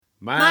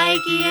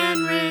Mikey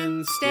and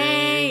Rin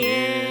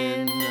stay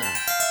in.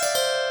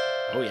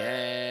 Oh,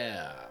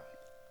 yeah.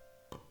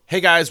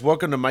 Hey, guys.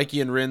 Welcome to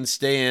Mikey and Rin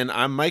Stay In.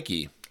 I'm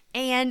Mikey.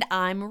 And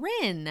I'm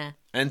Rin.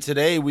 And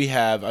today we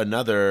have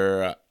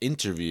another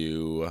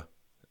interview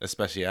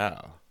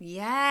especial.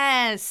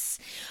 Yes.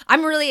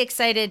 I'm really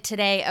excited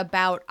today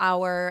about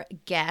our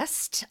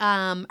guest.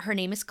 Her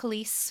name is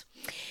Khalees,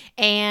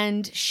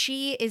 and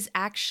she is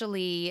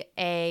actually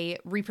a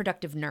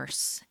reproductive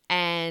nurse.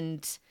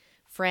 And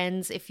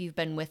friends, if you've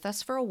been with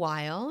us for a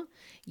while,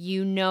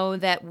 you know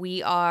that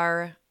we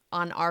are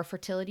on our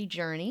fertility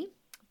journey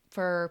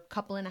for a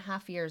couple and a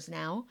half years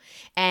now,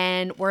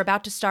 and we're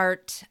about to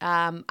start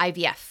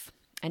IVF,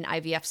 an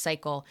IVF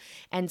cycle.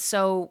 And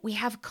so we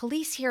have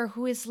Khalees here,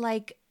 who is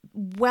like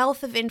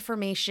wealth of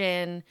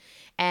information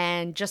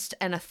and just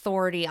an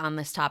authority on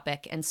this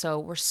topic. And so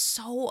we're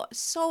so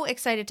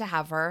excited to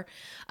have her.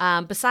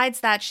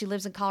 Besides that, she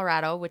lives in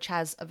Colorado, which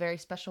has a very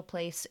special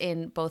place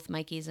in both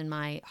Mikey's and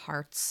my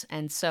hearts.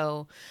 And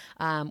so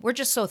we're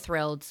just so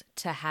thrilled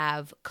to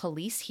have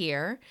Khalees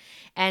here.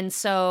 And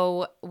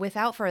so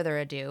without further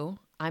ado,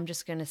 I'm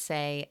just going to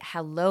say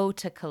hello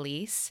to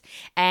Khalees.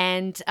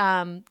 And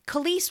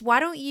Khalees, why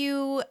don't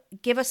you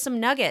give us some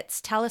nuggets?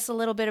 Tell us a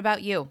little bit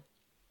about you.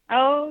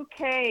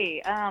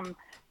 Okay,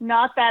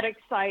 not that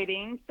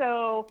exciting.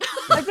 So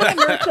I've been a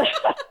nurse.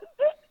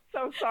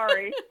 So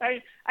sorry.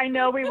 I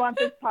know we want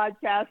this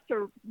podcast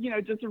to,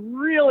 just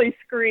really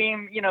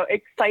scream,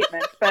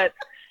 excitement, but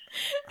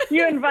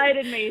you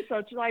invited me,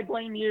 so should I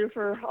blame you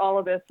for all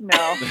of this? No.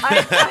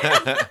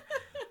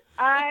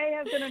 I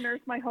have been a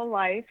nurse my whole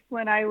life.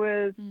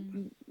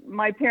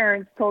 My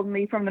parents told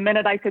me from the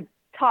minute I could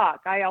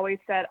talk, I always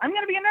said, I'm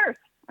going to be a nurse.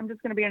 I'm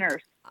just going to be a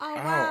nurse. Oh,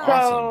 wow.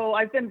 So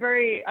I've been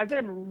really,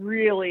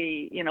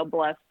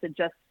 blessed to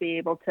just be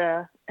able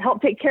to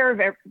help take care of,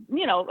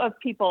 of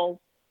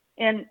people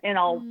in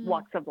all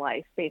walks of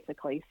life,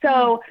 basically.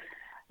 So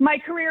my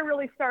career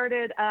really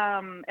started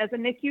as a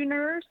NICU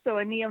nurse, so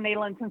a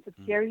neonatal intensive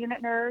care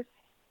unit nurse.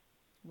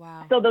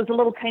 Wow. So those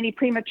little tiny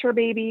premature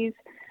babies.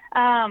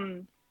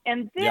 And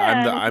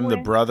then I'm the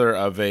brother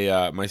of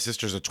my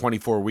sister's a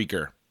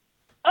 24-weeker.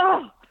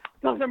 Oh,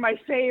 those are my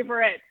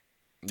favorite.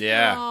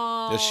 Yeah.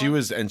 Aww.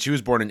 She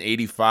was born in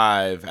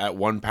 85 at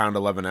 1 pound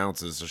 11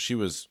 ounces. So she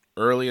was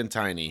early and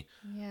tiny.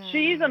 Yeah.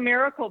 She's a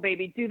miracle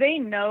baby. Do they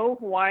know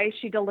why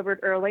she delivered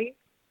early?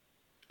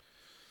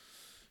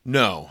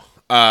 No.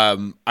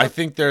 I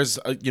think there's,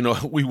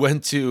 we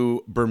went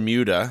to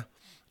Bermuda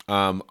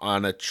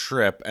on a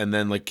trip and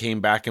then came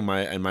back and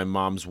my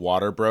mom's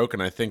water broke.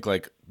 And I think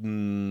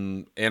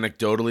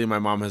anecdotally, my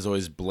mom has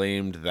always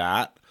blamed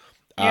that.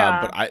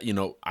 Yeah. But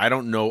I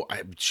don't know.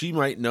 She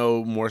might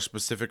know more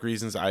specific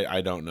reasons.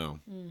 I don't know.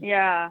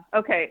 Yeah.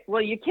 Okay.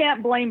 Well, you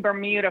can't blame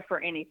Bermuda for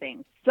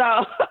anything.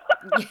 So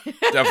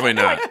Definitely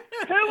not.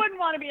 Who wouldn't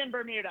want to be in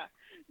Bermuda?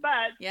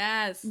 But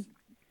yes.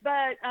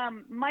 But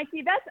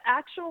Mikey, that's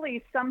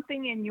actually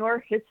something in your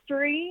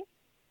history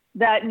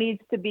that needs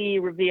to be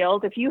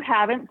revealed. If you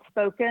haven't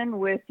spoken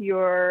with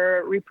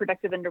your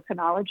reproductive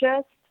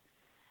endocrinologist,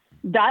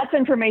 that's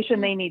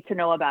information they need to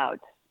know about.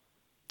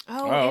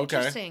 Oh, okay.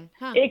 Interesting.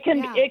 Huh. It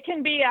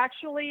can be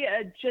actually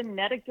a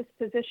genetic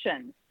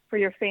disposition for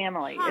your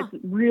family. Huh.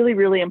 It's really,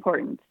 really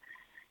important.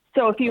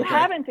 So if you Okay.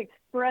 haven't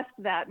expressed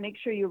that, make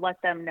sure you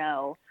let them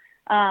know.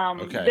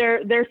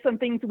 Okay. There's some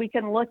things we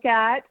can look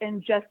at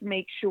and just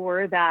make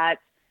sure that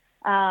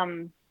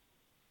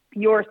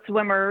your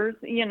swimmers,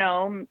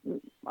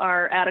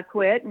 are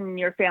adequate, and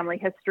your family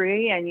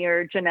history and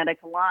your genetic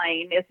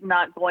line is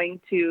not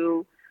going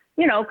to,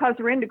 cause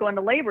Rin to go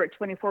into labor at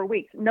 24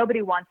 weeks.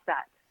 Nobody wants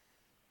that.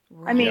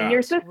 Right. I mean, Yeah.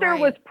 your sister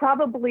Right. was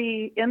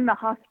probably in the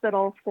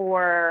hospital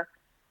for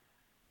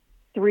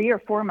 3 or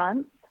 4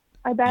 months,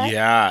 I bet.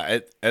 Yeah,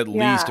 at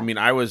Yeah. least. I mean,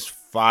 I was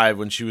 5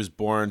 when she was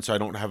born, so I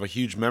don't have a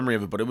huge memory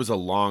of it, but it was a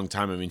long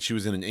time. I mean, she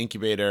was in an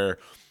incubator.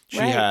 She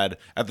Right. had,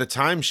 at the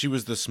time, she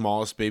was the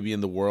smallest baby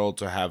in the world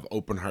to have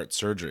open heart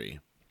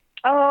surgery.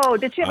 Oh,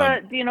 did she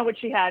have do you know what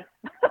she had?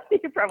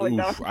 You probably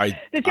Oof, don't. I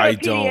Did she have a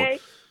don't. PDA?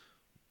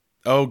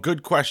 Oh,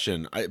 good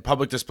question.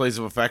 Public displays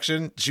of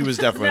affection? She was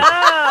definitely,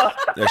 No.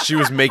 yeah, she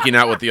was making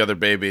out with the other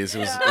babies. It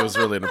was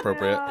really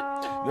inappropriate.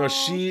 No,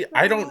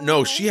 I don't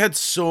know. She had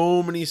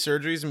so many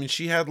surgeries. I mean,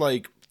 she had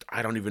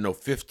I don't even know,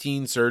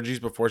 15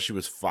 surgeries before she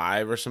was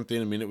 5 or something.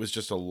 I mean, it was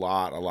just a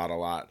lot.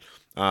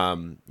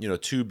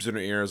 Tubes in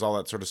her ears, all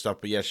that sort of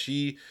stuff. But yeah,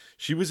 she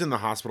was in the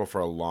hospital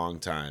for a long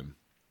time.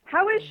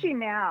 How is she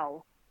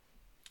now?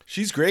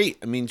 She's great.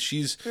 I mean,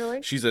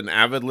 Really? she's an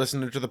avid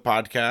listener to the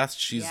podcast.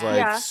 She's Yeah.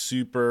 Yeah.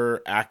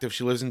 super active.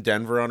 She lives in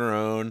Denver on her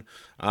own.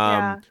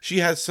 Yeah. She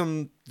has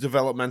some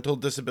developmental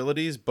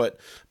disabilities, but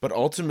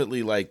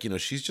ultimately,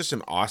 she's just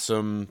an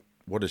awesome.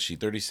 What is she?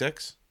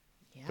 36?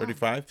 Yeah.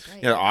 35?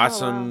 Right. Yeah,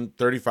 awesome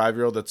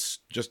 35-year-old that's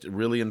just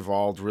really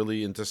involved,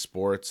 really into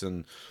sports,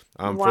 and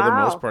for the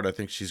Wow. most part, I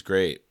think she's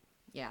great.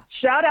 Yeah.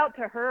 Shout out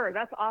to her.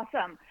 That's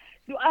awesome.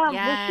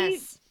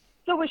 Yes.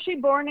 Was she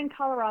born in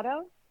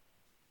Colorado?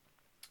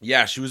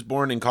 Yeah, she was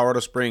born in Colorado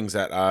Springs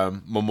at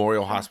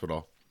Memorial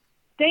Hospital.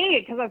 dang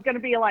it, because I was going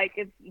to be like,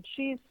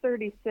 she's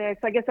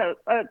 36. I guess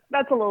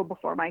that's a little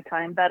before my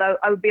time, but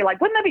I would be like,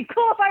 wouldn't that be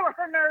cool if I were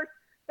her nurse?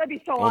 That'd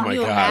be so awesome. my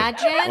you God.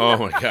 imagine? Oh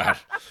my God.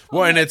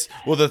 Well, and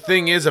the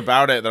thing is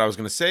about it that I was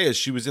going to say is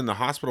she was in the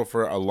hospital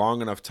for a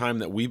long enough time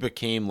that we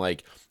became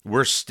like,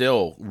 we're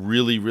still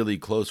really, really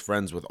close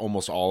friends with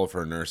almost all of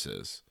her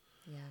nurses.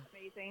 Yeah.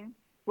 Amazing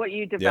what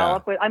you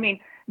develop with. I mean,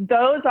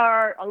 those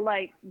are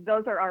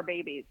our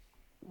babies.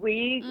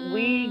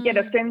 We get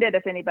offended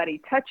if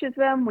anybody touches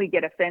them. We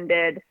get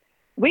offended.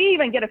 We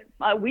even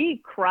we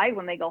cry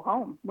when they go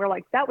home. We're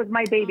like, that was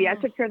my baby. I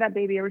took care of that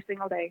baby every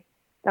single day.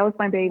 That was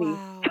my baby.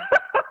 Wow.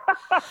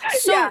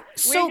 Yeah,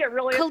 so we get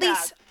really Khalees,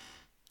 attached.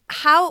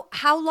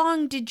 how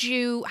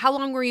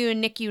long were you a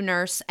NICU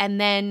nurse, and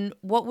then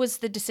what was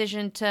the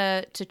decision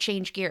to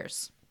change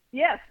gears?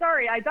 Yeah,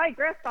 sorry, I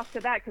digressed off to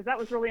that because that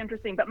was really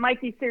interesting. But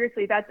Mikey,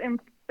 seriously, that's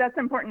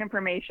important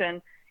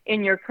information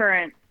in your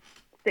current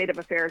state of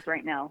affairs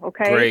right now.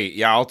 Okay. Great.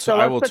 Yeah, I will let's put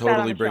that on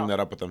totally the bring shelf. that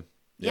up with them.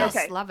 Yes,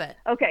 Okay. love it.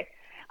 Okay.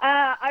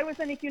 I was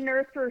a NICU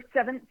nurse for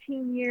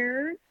 17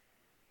 years.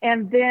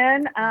 And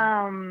then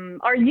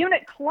our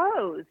unit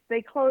closed.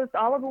 They closed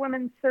all of the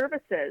women's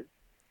services.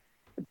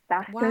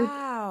 Bastards.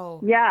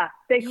 Wow. Yeah.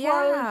 They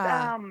closed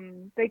Yeah.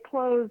 they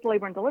closed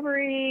labor and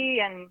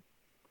delivery. And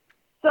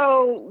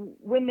so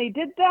when they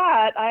did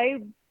that,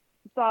 I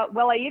thought,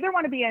 well, I either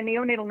want to be a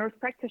neonatal nurse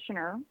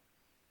practitioner,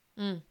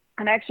 and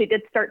I actually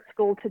did start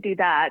school to do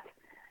that,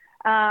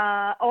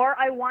 or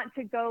I want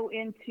to go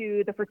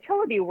into the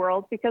fertility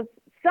world because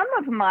some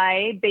of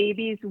my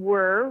babies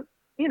were,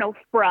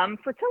 from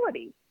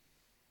fertility.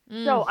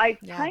 So I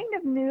kind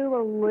of knew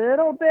a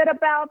little bit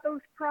about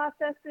those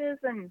processes,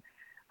 and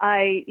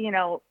I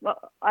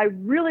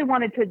really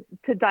wanted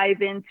to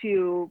dive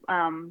into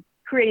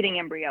creating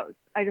embryos.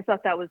 I just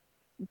thought that was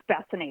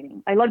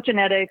fascinating. I love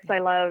genetics. I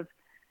love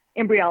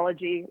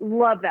embryology.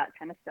 Love that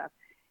kind of stuff.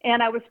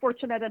 And I was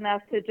fortunate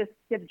enough to just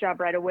get a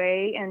job right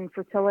away in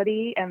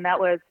fertility, and that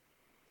was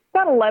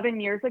about 11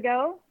 years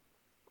ago.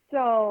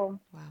 So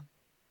Wow.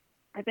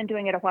 I've been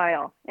doing it a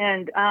while,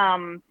 and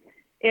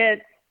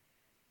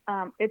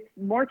it's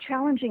more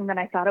challenging than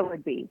I thought it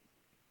would be.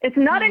 It's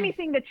not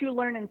anything that you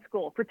learn in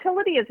school.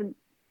 Fertility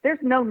there's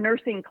no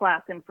nursing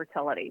class in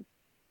fertility.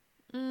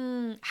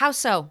 How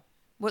so?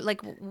 What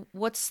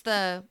what's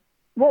the?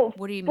 Well,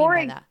 what do you mean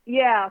by that?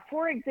 Yeah,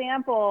 for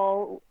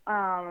example,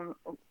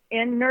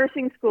 in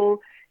nursing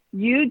school,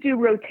 you do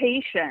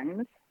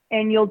rotations,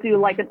 and you'll do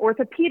like an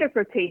orthopedic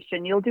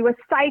rotation. You'll do a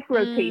psych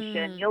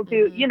rotation. You'll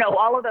do,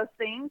 all of those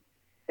things.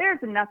 There's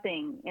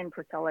nothing in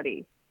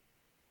fertility.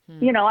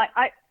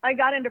 I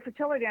got into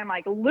fertility. I'm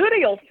like,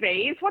 luteal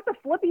phase? What the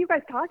flip are you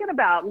guys talking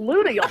about?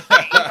 Luteal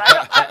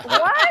phase?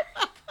 What?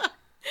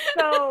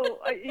 So,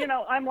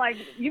 I'm like,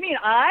 you mean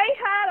I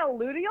had a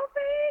luteal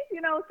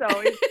phase?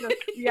 So it's just,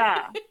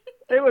 yeah,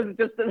 it was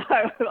just,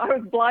 I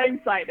was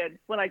blindsided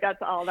when I got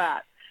to all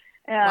that.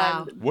 And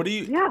Wow. What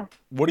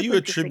do you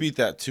attribute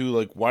that to?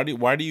 Like, why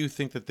do you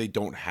think that they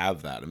don't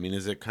have that? I mean,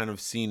 is it kind of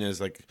seen as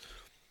like,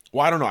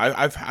 well, I don't know.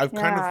 I've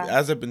kind of,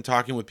 as I've been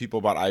talking with people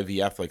about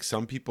IVF, like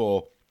some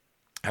people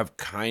have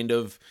kind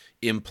of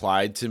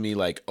implied to me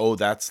like, oh,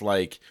 that's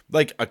like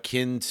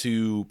akin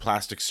to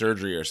plastic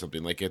surgery or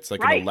something. Like it's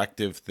like an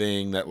elective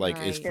thing that like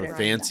is for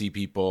fancy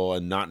people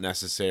and not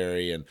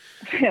necessary. And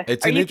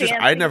it's an interesting.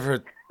 I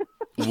never.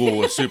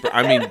 Whoa, super.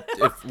 I mean,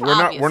 if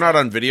we're not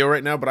on video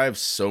right now, but I have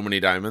so many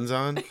diamonds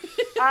on.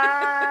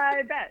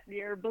 I bet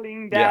you're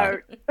blinged out.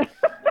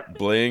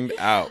 Blinged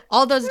out.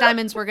 All those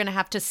diamonds we're going to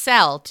have to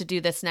sell to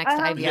do this next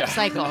IVF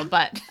cycle,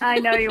 but I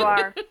know you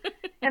are.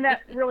 And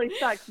that really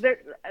sucks.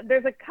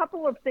 There's a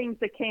couple of things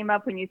that came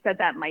up when you said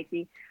that,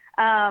 Mikey.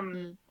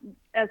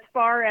 As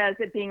far as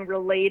it being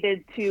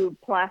related to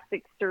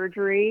plastic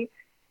surgery,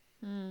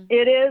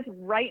 it is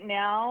right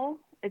now.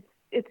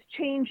 It's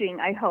changing,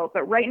 I hope.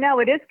 But right now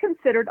it is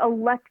considered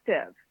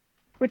elective,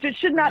 which it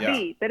should not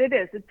be, but it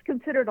is. It's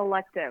considered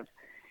elective.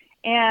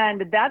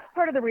 And that's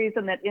part of the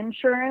reason that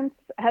insurance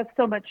has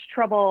so much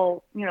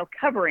trouble,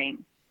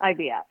 covering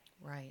IVF.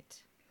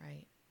 Right.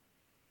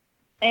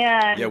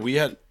 And we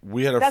had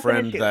a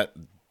friend that,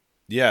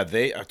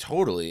 they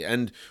totally.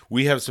 And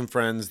we have some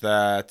friends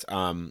that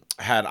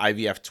had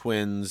IVF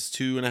twins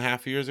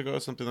 2.5 years ago,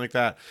 something like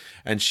that.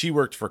 And she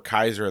worked for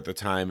Kaiser at the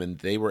time, and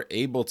they were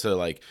able to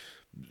like,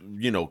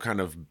 kind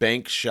of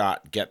bank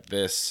shot get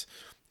this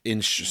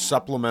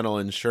supplemental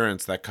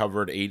insurance that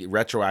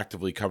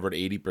retroactively covered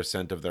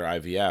 80% of their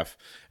IVF.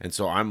 And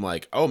so I'm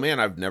like, oh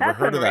man, I've never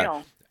heard of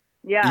that.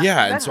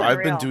 Yeah. And so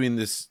I've been doing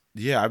this.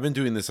 Yeah, I've been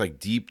doing this like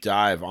deep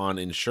dive on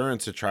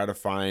insurance to try to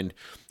find,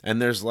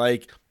 and there's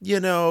like,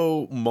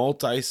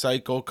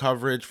 multi-cycle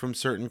coverage from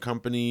certain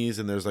companies,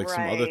 and there's like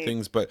some other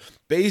things, but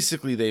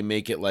basically they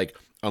make it like,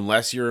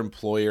 unless your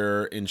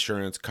employer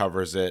insurance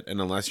covers it, and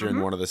unless you're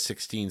in one of the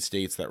 16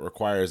 states that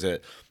requires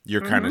it,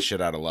 you're kind of shit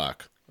out of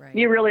luck. Right.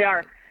 You really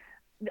are.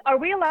 Are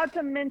we allowed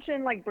to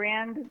mention like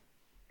brand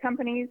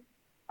companies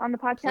on the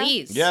podcast?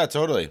 Please. Yeah,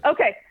 totally.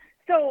 Okay.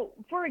 So,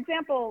 for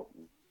example,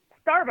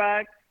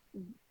 Starbucks,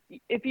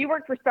 if you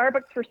work for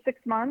Starbucks for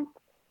 6 months,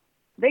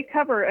 they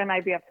cover an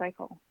IVF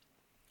cycle.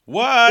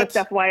 What?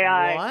 Just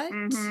FYI. What?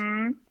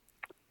 Mm-hmm.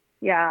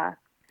 Yeah.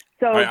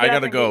 So I gotta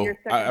definitely go. your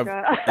second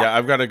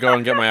I've got to go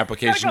and get my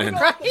application in.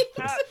 Right.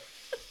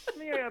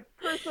 You're a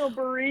personal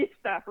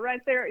barista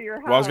right there at your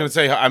house. Well, I was gonna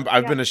say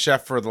I've been a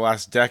chef for the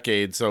last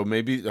decade, so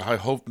maybe I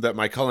hope that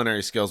my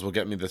culinary skills will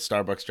get me the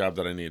Starbucks job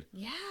that I need.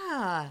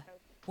 Yeah.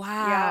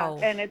 Wow.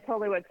 Yeah, and it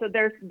totally would. So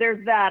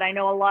there's that. I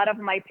know a lot of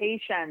my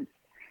patients,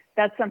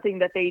 that's something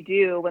that they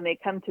do when they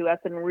come to us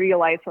and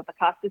realize what the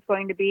cost is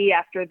going to be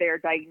after they're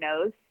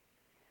diagnosed.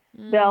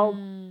 They'll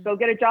go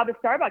get a job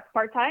at Starbucks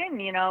part-time,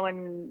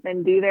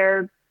 and do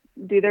their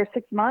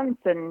 6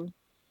 months. And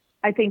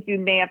I think you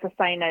may have to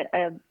sign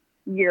a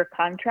year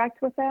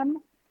contract with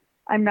them.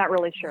 I'm not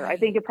really sure. I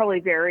think it probably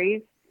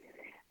varies.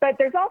 But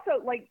there's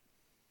also, like,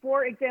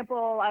 for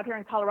example, out here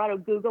in Colorado,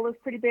 Google is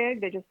pretty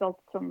big. They just built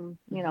some,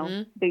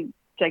 big,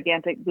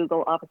 gigantic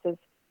Google offices.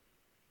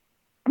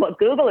 What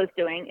Google is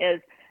doing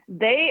is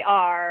they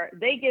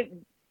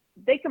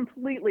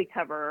completely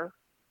cover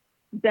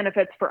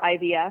benefits for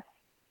IVF.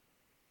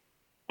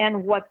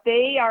 And what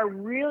they are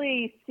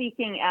really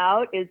seeking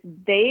out is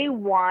they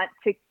want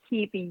to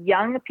keep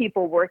young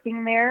people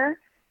working there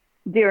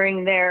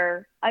during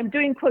their, I'm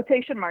doing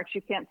quotation marks,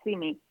 you can't see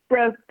me,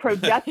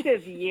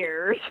 productive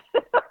years,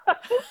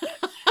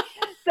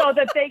 so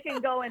that they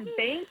can go and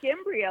bank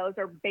embryos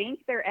or bank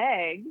their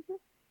eggs,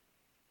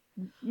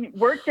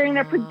 work during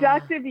their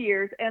productive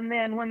years, and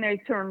then when they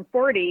turn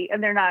 40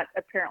 and they're not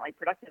apparently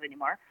productive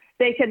anymore,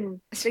 they can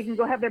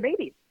go have their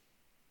babies.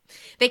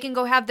 They can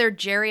go have their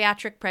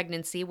geriatric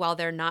pregnancy while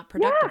they're not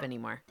productive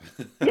anymore.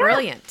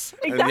 Brilliant.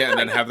 Exactly. And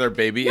then have their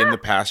baby in the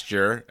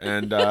pasture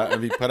and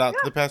be put out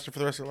to the pasture for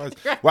the rest of their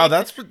lives. Right. Wow,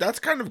 that's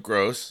kind of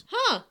gross.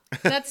 Huh.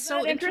 That's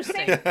so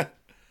interesting.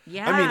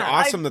 Yeah. I mean,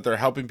 awesome that they're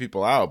helping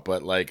people out,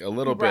 but like a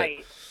little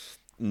bit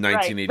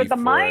 1984. But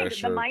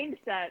the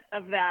mindset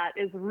of that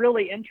is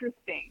really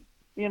interesting,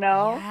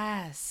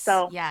 Yes.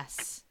 So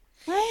yes.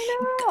 I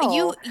know.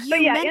 You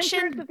mentioned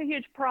insurance is a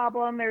huge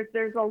problem.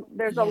 There's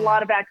a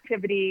lot of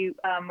activity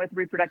with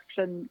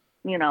reproduction,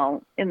 in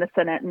the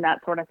Senate and that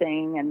sort of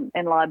thing,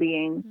 and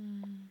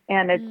lobbying.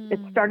 And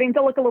it's starting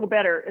to look a little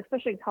better,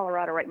 especially in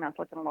Colorado right now. It's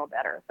looking a little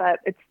better, but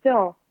it's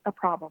still a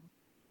problem.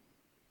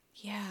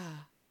 Yeah.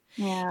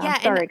 Yeah.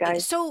 Sorry,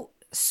 guys.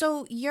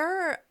 So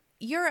you're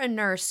a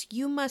nurse.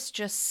 You must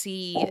just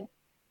see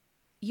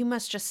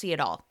it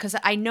all. Because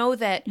I know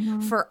that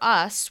for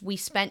us, we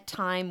spent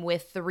time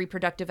with the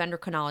reproductive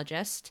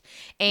endocrinologist,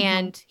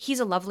 and he's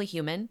a lovely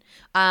human.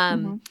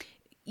 But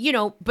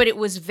it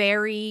was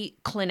very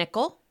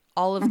clinical,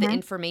 all of the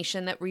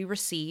information that we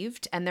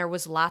received. And there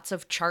was lots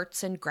of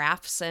charts and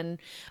graphs and,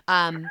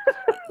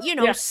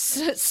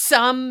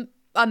 some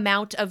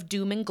amount of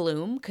doom and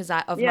gloom because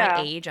of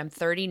my age. I'm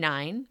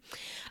 39.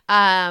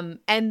 And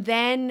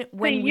then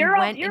when you're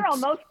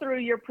almost through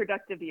your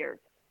productive years.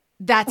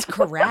 That's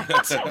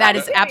correct. That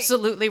is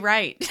absolutely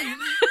right.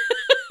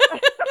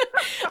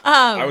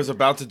 I was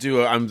about to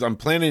do I'm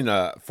planning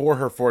for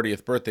her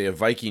 40th birthday a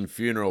Viking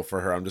funeral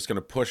for her. I'm just going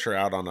to push her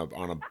out on a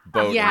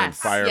boat and then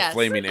fire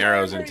flaming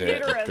arrows into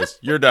it. Because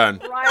you're done.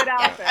 Right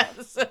out there.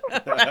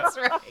 That's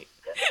right.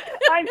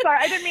 I'm sorry.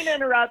 I didn't mean to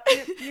interrupt.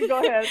 You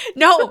go ahead.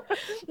 No,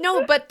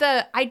 but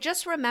I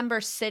just remember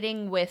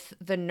sitting with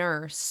the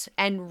nurse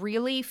and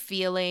really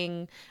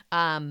feeling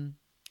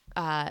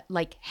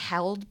like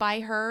held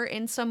by her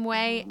in some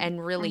way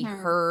and really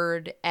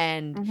heard,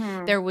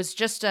 and there was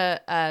just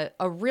a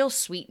real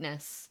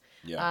sweetness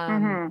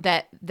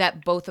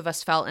that both of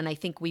us felt, and I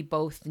think we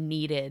both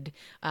needed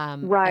at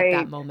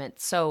that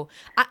moment. So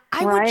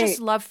I would just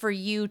love for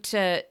you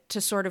to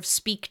sort of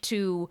speak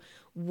to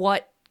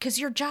because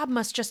your job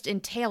must just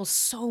entail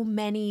so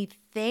many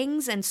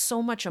things and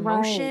so much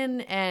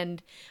emotion,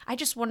 and I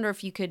just wonder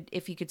if you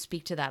could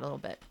speak to that a little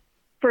bit.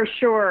 For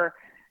sure.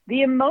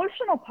 The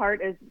emotional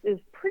part is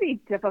pretty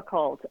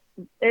difficult.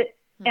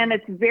 And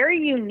it's very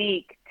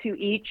unique to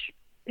each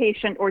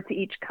patient or to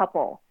each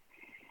couple.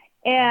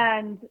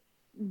 And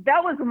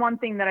that was one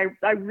thing that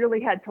I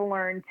really had to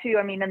learn too.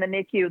 I mean, in the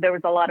NICU, there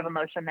was a lot of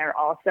emotion there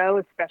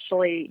also,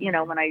 especially,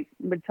 when I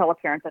would tell a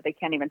parent that they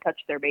can't even touch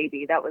their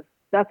baby.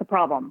 That's a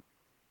problem.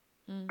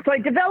 So I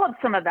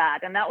developed some of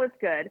that, and that was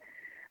good.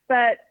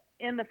 But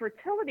in the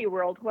fertility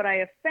world, what I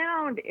have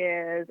found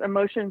is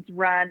emotions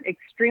run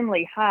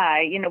extremely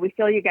high. We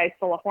fill you guys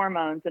full of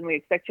hormones and we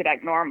expect you to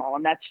act normal.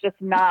 And that's just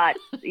not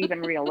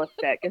even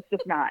realistic. It's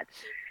just not.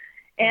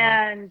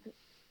 And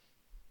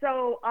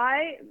so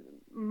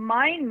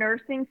my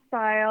nursing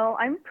style,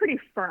 I'm pretty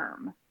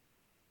firm.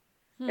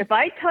 If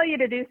I tell you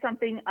to do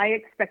something, I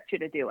expect you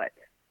to do it.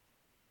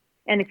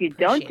 And if you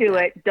don't do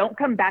it, don't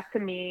come back to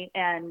me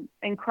and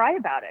cry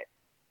about it.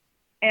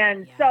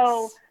 And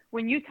so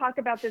when you talk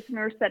about this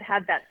nurse that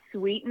had that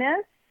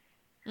sweetness,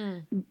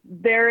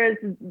 there is,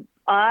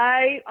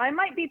 I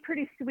might be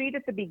pretty sweet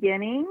at the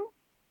beginning,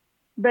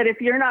 but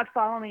if you're not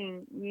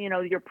following,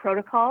 your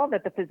protocol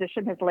that the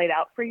physician has laid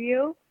out for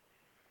you,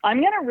 I'm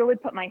going to really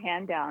put my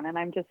hand down and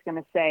I'm just going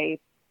to say,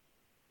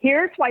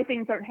 here's why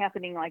things aren't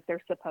happening like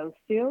they're supposed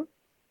to.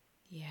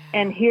 Yeah.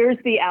 And here's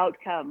the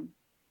outcome.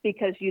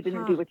 because you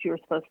didn't do what you were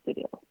supposed to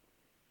do.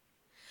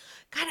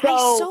 God,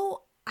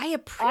 So I I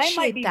appreciate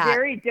might be that.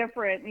 very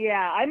different.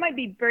 Yeah, I might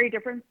be very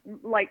different.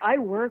 Like, I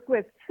work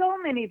with so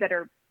many that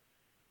are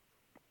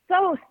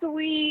so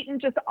sweet and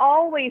just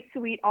always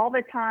sweet all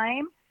the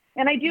time.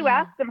 And I do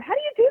ask them, how do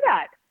you do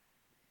that?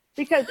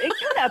 Because it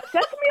kind of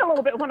upsets me a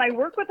little bit when I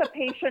work with a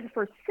patient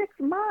for 6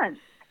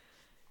 months.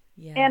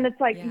 Yeah. And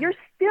it's like, you're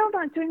still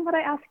not doing what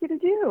I ask you to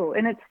do.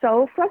 And it's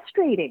so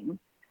frustrating.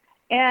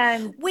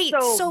 And Wait,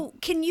 so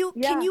can you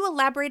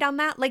elaborate on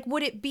that? Like,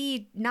 would it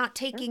be not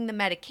taking the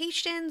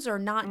medications or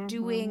not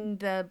doing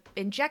the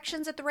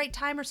injections at the right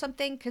time or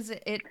something? Because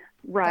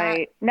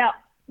right. Now,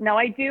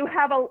 I do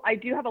have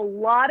a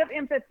lot of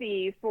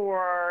empathy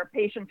for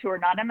patients who are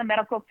not in the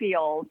medical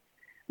field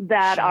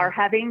that are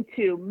having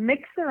to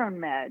mix their own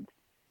meds,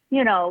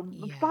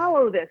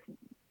 follow this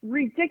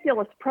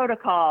ridiculous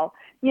protocol,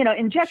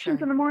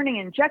 injections in the morning,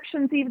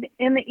 injections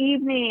in the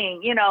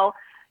evening,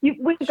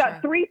 we've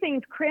got 3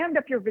 things crammed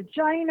up your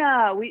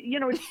vagina.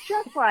 It's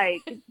just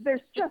like,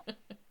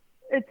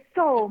 it's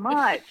so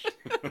much.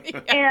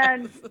 Yes.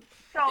 And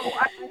so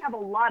I have a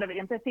lot of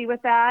empathy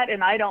with that.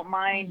 And I don't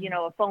mind,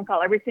 a phone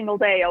call every single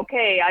day.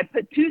 Okay, I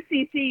put 2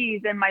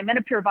 cc's in my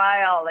Menopur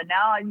vial. And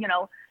now,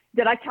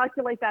 did I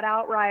calculate that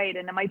out right?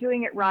 And am I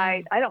doing it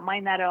right? I don't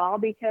mind that at all,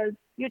 because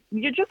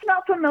you're just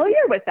not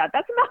familiar with that.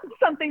 That's not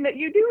something that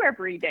you do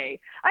every day.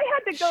 I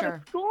had to go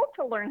to school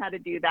to learn how to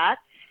do that.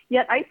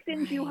 Yet I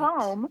send you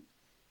home,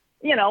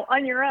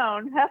 on your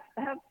own. Have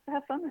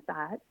fun with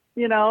that,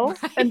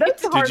 And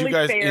that's hardly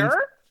fair.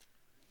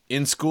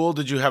 In school,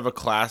 did you have a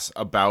class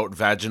about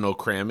vaginal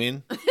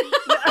cramming?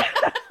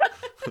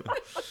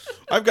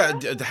 I've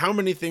got, how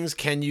many things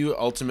can you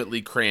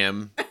ultimately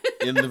cram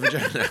in the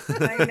vagina?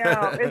 I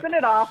know. Isn't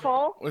it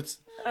awful?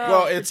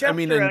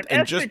 Estrogen,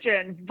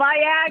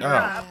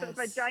 Viagra for the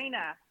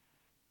vagina.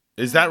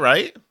 Is that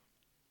right?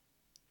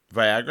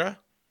 Viagra?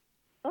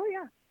 Oh,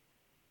 yeah.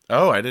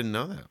 Oh, I didn't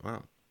know that.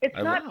 Wow. It's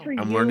not for you,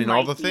 I'm learning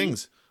all the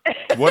things.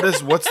 What's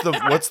the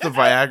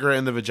Viagra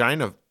in the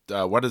vagina?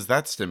 What does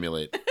that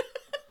stimulate?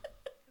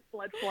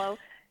 Blood flow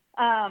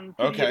to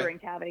the uterine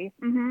cavity.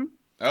 Mm-hmm.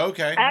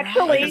 Okay.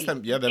 Actually,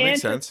 that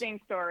makes sense.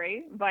 Interesting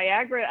story.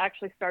 Viagra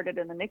actually started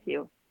in the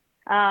NICU.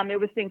 It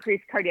was to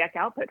increase cardiac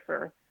output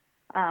for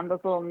those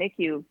little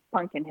NICU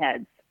pumpkin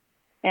heads.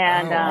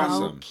 And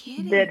awesome.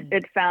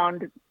 it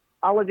found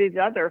all of these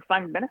other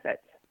fun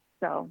benefits.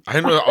 So I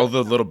know all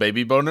the little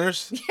baby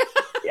boners.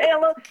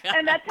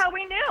 And that's how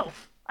we knew.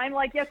 I'm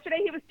like, yesterday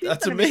he was 2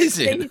 That's centimeters.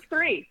 amazing. Today he's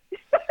 3.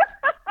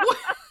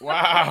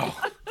 Wow.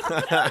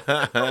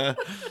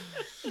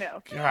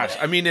 No. Gosh,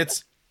 I mean,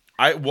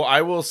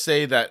 I will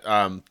say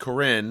that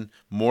Corinne,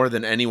 more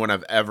than anyone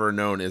I've ever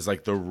known, is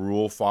like the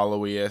rule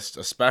followiest,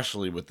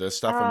 especially with this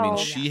stuff. I mean,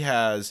 she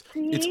has.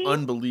 It's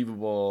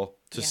unbelievable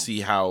to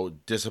see how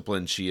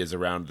disciplined she is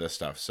around this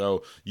stuff.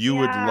 So you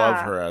would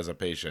love her as a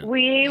patient.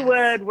 We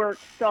would work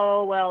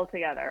so well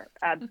together.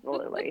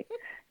 Absolutely.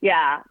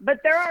 Yeah,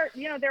 but there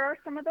are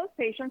some of those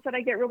patients that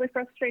I get really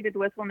frustrated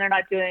with when they're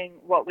not doing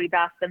what we've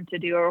asked them to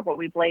do or what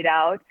we've laid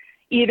out,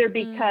 either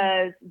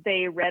because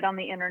they read on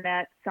the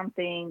internet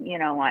something,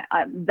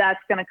 that's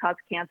going to cause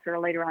cancer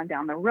later on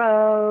down the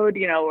road,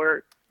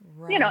 or,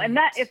 and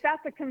that if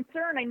that's a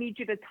concern, I need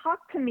you to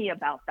talk to me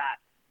about that.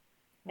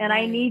 And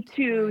I need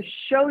to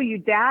show you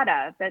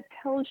data that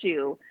tells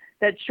you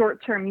that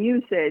short-term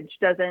usage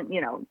doesn't,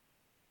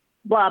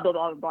 blah, blah,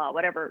 blah, blah,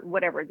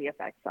 whatever the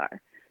effects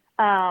are.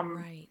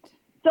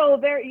 So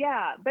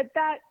but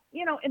that,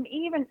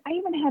 and I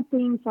even had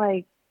things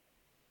like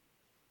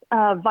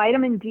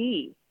vitamin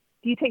D.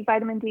 Do you take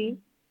vitamin D?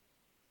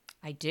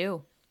 I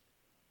do.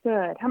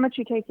 Good. How much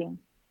are you taking?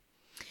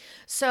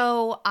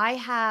 So I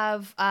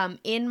have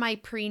in my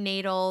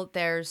prenatal,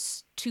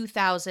 there's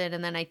 2,000,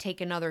 and then I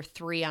take another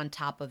 3 on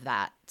top of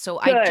that. So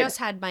Good. I just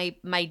had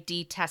my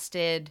D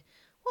tested.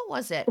 What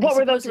was it? What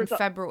were those in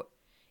February?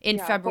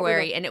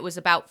 February, and it was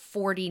about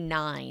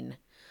 49.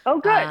 Oh,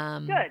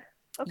 good. Good.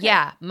 Okay.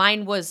 Yeah,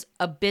 mine was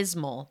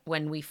abysmal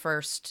when we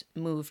first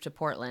moved to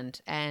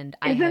Portland, and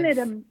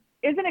isn't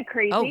it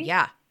crazy? Oh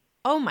yeah.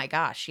 Oh my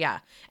gosh, yeah.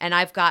 And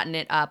I've gotten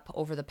it up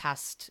over the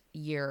past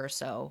year or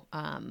so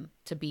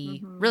to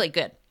be really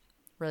good.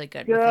 Really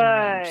good. Within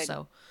range.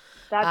 So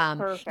that's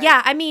perfect.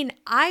 Yeah, I mean,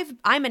 I'm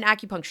an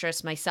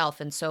acupuncturist myself,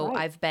 and so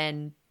I've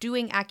been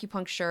doing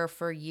acupuncture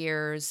for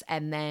years,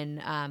 and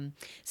then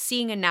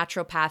seeing a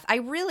naturopath. I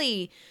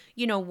really,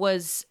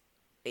 was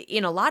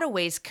in a lot of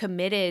ways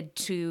committed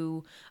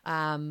to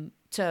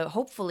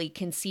hopefully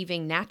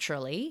conceiving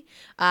naturally.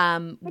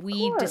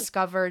 We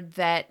discovered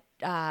that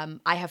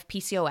I have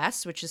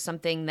PCOS, which is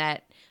something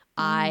that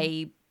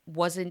I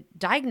wasn't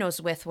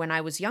diagnosed with when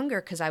I was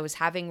younger because I was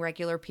having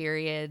regular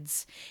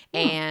periods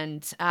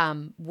and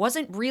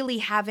wasn't really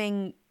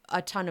having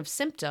a ton of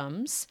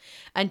symptoms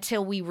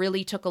until we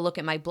really took a look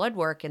at my blood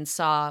work and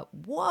saw,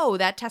 whoa,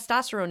 that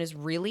testosterone is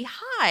really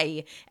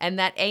high and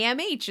that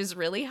AMH is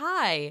really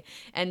high.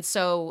 And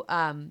so,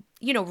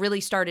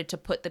 really started to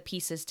put the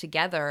pieces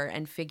together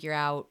and figure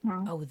out,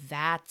 oh,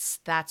 that's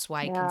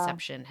why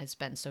conception has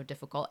been so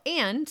difficult.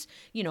 And,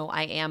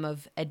 I am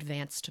of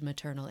advanced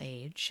maternal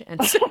age.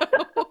 And so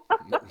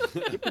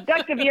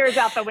Productive years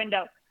out the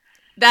window.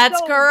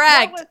 That's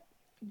correct.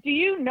 Do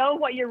you know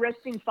what your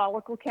resting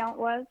follicle count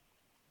was?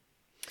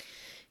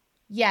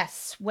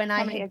 Yes, when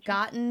I had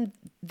gotten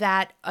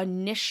that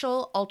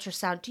initial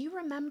ultrasound. Do you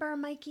remember,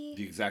 Mikey?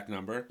 The exact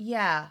number?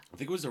 Yeah. I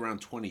think it was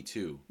around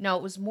 22. No,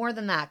 it was more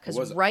than that because it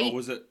was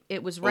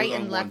right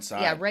and left.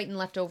 Yeah, right and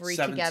left ovary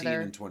 17 together.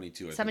 17 and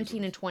 22.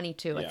 17 and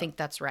 22. Yeah. I think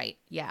that's right.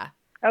 Yeah.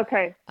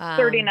 Okay.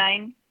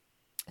 39.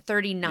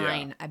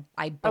 39, yeah.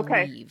 I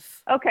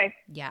believe. Okay.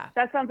 Yeah.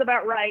 That sounds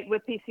about right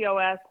with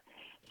PCOS.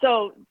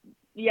 So,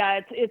 yeah,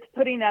 it's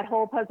putting that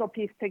whole puzzle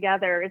piece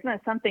together. Isn't it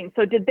something?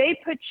 So did they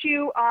put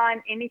you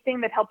on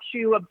anything that helps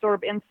you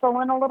absorb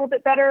insulin a little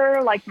bit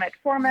better, like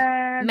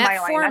metformin?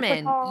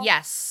 Metformin,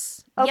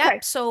 yes. Okay.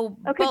 Yep, so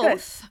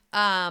both.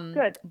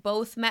 Good.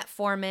 Both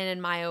metformin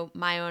and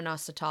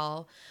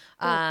myo-inositol.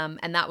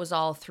 And that was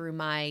all through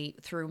my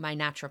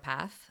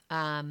naturopath.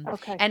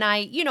 Okay. And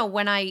I,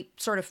 when I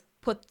sort of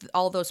put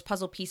all those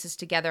puzzle pieces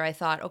together, I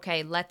thought,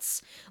 okay,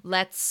 let's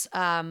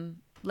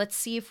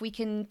see if we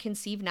can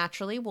conceive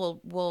naturally.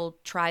 We'll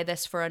try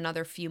this for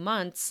another few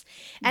months.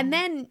 Mm-hmm. And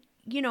then,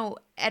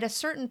 at a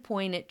certain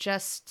point, it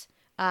just,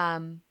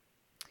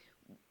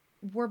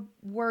 we're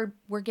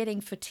getting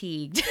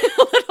fatigued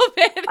a little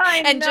bit.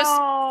 I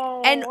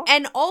know.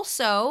 And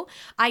also,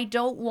 I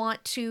don't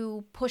want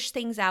to push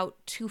things out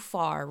too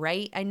far,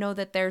 right? I know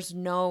that there's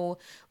no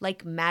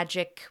like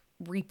magic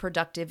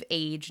reproductive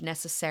age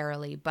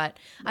necessarily, but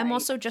right. I'm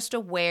also just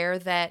aware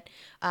that,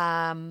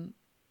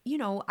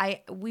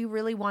 we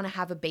really want to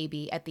have a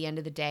baby at the end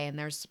of the day, and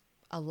there's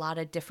a lot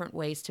of different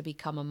ways to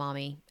become a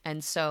mommy.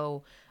 And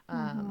so,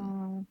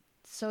 that's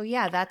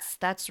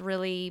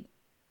really,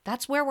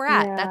 that's where we're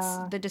at. Yeah.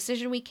 That's the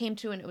decision we came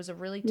to, and it was a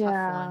really tough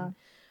one.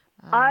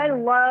 I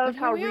love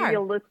how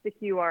realistic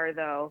you are,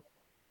 though.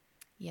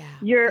 Yeah.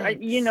 You're,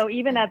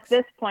 even at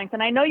this point,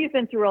 and I know you've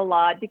been through a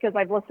lot because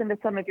I've listened to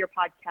some of your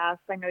podcasts.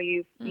 I know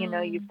you've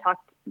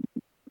talked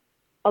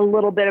a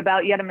little bit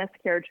about you had a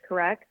miscarriage,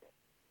 correct?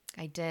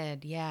 I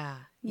did. Yeah.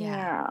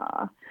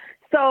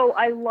 So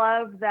I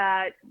love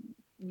that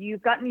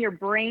you've gotten your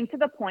brain to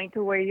the point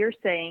to where you're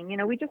saying,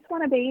 we just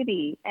want a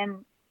baby,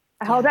 and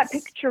how that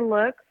picture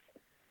looks,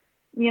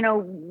 we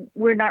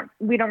don't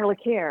really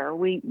care.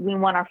 We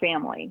want our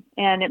family,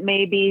 and it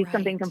may be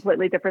something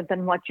completely different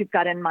than what you've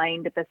got in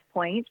mind at this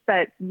point,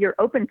 but you're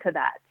open to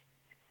that.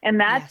 And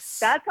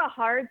that's a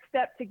hard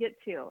step to get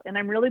to. And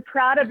I'm really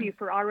proud of you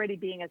for already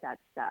being at that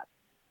step.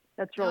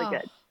 That's really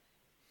good.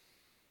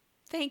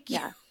 Thank you.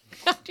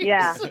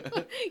 Yeah.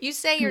 You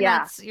say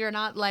you're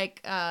not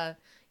like,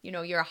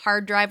 you're a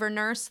hard driver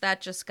nurse.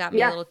 That just got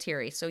me a little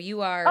teary. So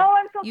you are,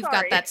 you've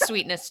got that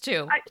sweetness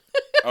too.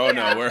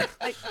 No,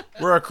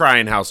 we're a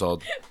crying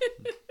household.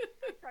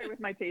 I cry with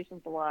my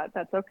patients a lot.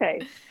 That's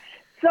okay.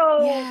 So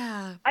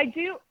I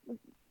do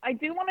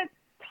want to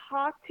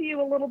talk to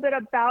you a little bit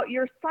about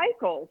your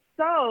cycle.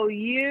 So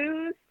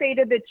you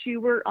stated that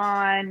you were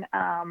on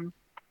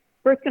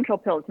birth control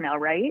pills now,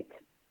 right?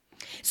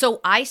 So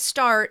I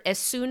start as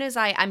soon as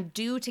I'm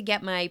due to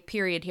get my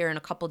period here in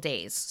a couple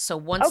days. So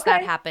once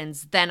that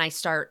happens, then I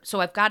start.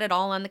 So I've got it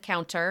all on the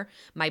counter,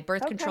 my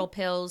birth control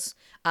pills,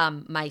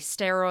 my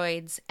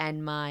steroids,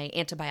 and my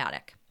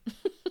antibiotic.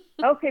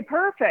 Okay,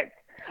 perfect.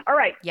 All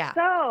right. Yeah.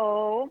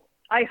 So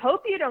I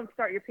hope you don't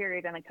start your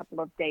period in a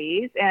couple of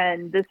days,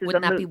 and this is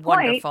Wouldn't a that be moot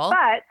wonderful? point,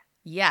 but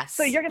yes.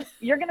 So you're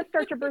gonna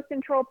start your birth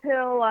control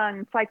pill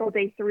on cycle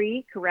day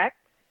 3, correct?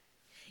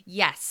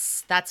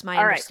 Yes, that's my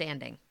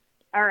understanding.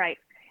 All right.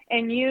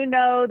 And you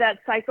know that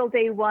cycle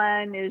day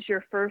 1 is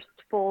your first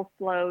full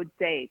flow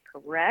day,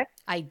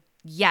 correct?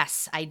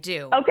 Yes, I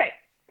do. Okay.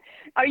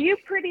 You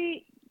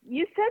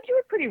said you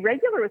were pretty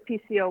regular with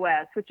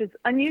PCOS, which is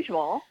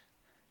unusual.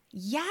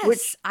 Yes.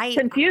 Which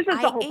confuses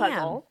the whole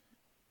puzzle.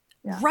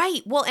 Yeah.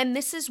 Right. Well, and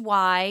this is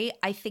why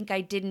I think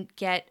I didn't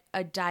get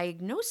a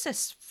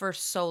diagnosis for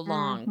so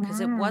long, because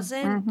it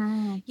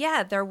wasn't,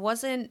 there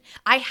wasn't,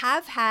 I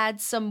have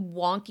had some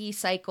wonky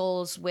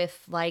cycles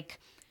with like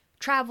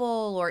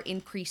travel or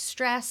increased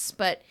stress,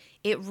 but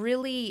it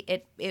really,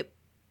 it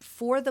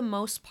for the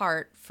most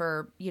part,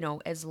 for,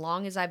 as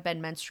long as I've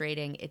been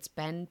menstruating, it's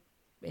been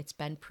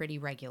pretty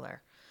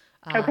regular.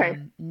 Okay.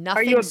 Nothing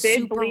Are you a big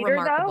super bleeder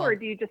remarkable. though, or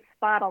do you just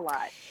spot a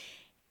lot?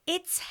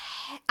 It's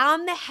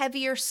on the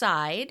heavier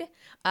side.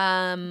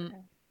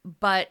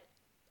 But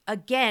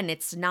again,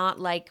 it's not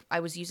like I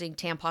was using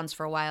tampons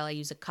for a while. I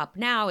use a cup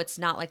now. It's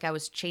not like I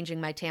was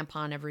changing my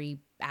tampon every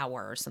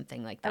hour or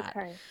something like that.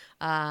 Okay.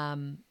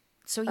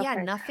 So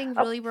nothing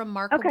really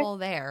remarkable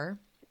there.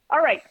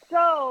 All right.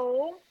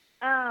 So,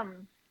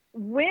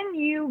 when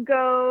you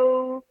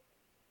go,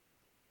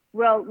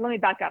 well, let me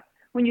back up.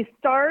 When you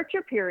start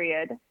your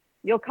period,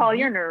 You'll call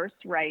your nurse,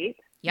 right?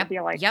 Yep.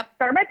 You'll be like, Yep.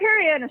 start my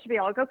period. And she'll be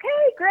like, okay,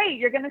 great.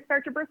 You're going to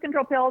start your birth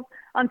control pills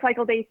on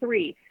cycle day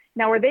 3.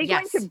 Now, are they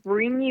going Yes. to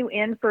bring you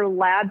in for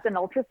labs and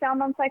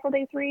ultrasound on cycle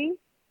day 3?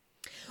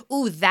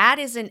 Ooh, that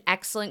is an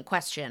excellent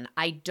question.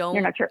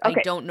 You're not sure? Okay.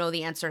 I don't know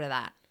the answer to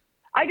that.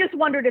 I just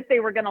wondered if they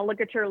were going to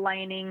look at your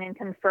lining and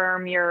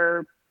confirm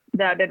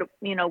that it,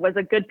 was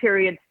a good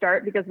period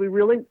start, because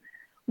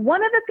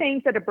one of the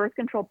things that a birth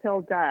control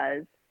pill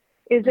does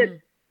is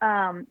it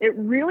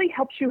really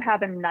helps you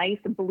have a nice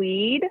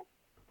bleed.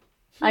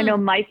 I know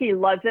Mikey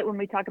loves it when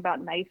we talk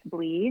about nice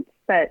bleeds,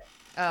 but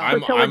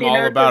I'm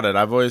all about it.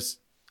 I've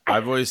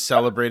always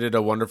celebrated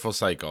a wonderful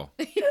cycle.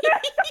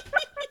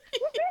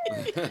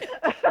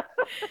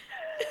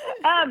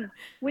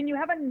 When you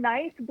have a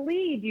nice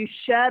bleed, you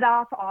shed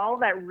off all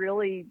that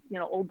really,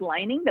 old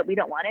lining that we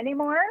don't want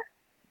anymore.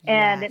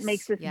 And it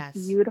makes this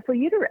beautiful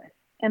uterus.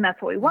 And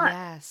that's what we want.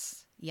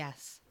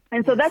 Yes.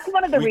 And so that's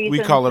one of the reasons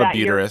we call it a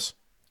buterus.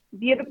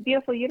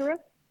 Beautiful uterus?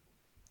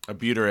 A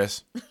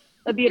buterus.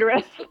 A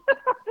buterus.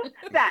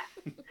 That.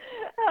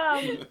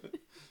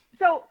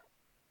 So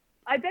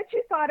I bet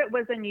you thought it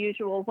was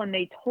unusual when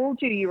they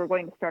told you were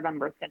going to start on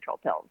birth control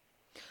pills.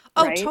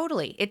 Oh, right?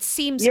 Totally. It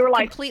seems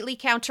completely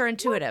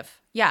counterintuitive. What?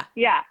 Yeah.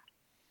 Yeah.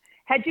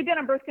 Had you been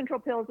on birth control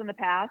pills in the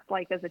past,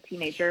 like as a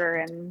teenager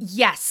and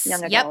yes, young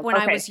adult? Yep, when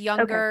I was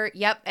younger, okay.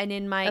 Yep, and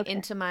in my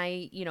into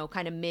my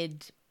kind of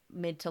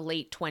mid to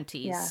late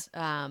 20s.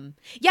 And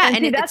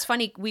it's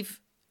funny,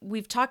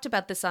 we've talked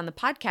about this on the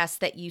podcast,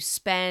 that you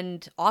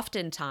spend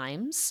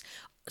oftentimes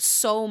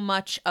so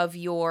much of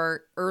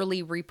your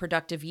early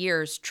reproductive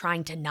years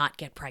trying to not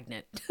get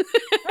pregnant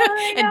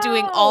and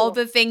doing all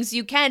the things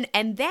you can.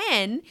 And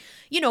then,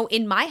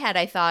 in my head,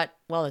 I thought,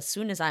 well, as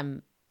soon as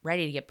I'm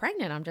ready to get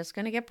pregnant, I'm just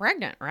going to get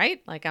pregnant,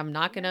 right? Like, I'm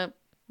not going to,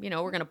 we're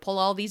going to pull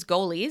all these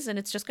goalies and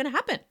it's just going to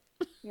happen.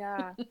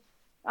 Yeah.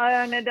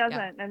 And it doesn't.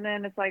 Yeah. And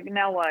then it's like,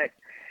 now what?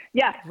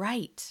 Yeah.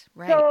 Right.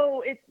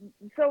 So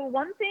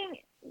one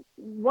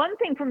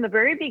thing from the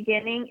very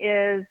beginning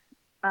is,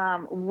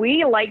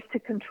 we like to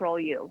control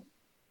you.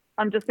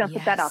 I'm just going to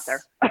put that out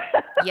there.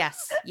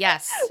 Yes.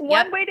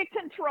 One way to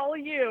control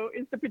you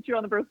is to put you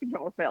on the birth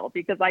control pill,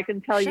 because I can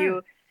tell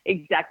you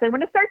exactly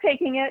when to start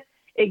taking it,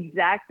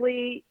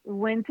 exactly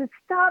when to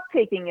stop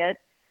taking it,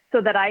 so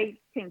that I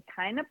can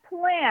kind of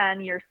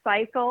plan your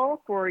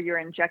cycle for your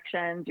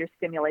injections, to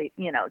stimulate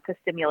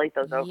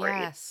those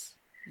ovaries.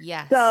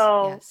 Yes.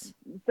 So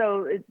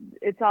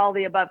it's all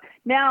the above.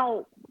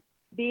 Now,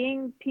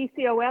 being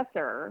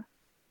PCOSer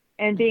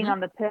and being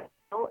on the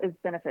pill is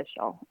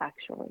beneficial,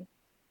 actually.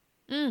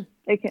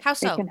 How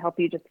so? It can help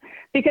you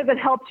because it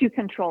helps you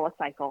control a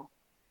cycle.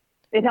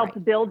 It helps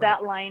build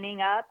that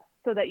lining up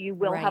so that you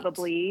will have a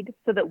bleed,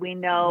 so that we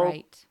know,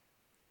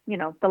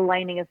 the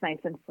lining is nice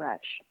and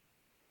fresh.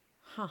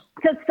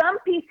 Because some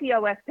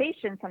PCOS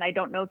patients, and I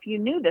don't know if you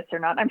knew this or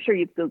not, I'm sure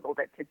you've Googled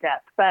it to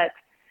death, but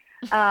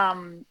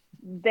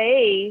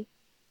they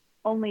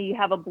only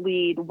have a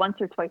bleed once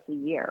or twice a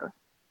year.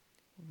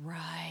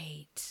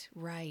 Right.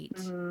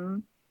 Mm-hmm.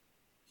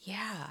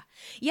 Yeah.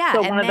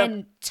 So and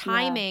then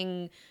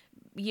timing,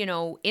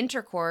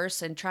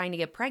 intercourse and trying to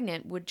get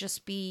pregnant would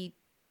just be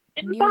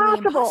nearly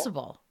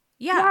impossible.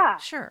 Yeah.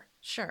 Sure.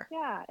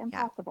 Yeah,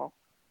 impossible.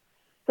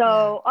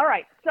 So, all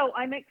right. So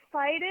I'm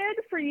excited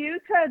for you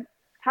to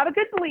have a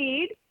good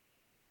bleed,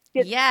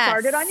 get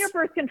started on your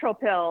birth control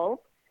pills.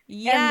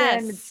 Yes.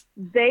 And then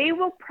they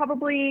will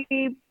probably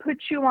put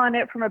you on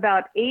it from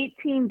about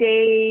 18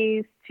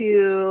 days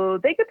to,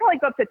 they could probably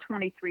go up to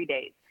 23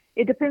 days.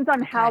 It depends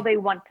on how they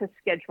want to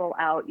schedule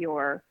out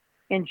your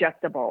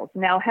injectables.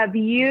 Now, have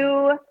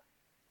you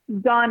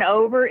gone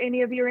over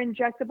any of your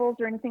injectables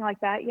or anything like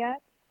that yet?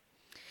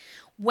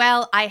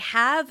 Well, I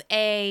have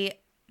a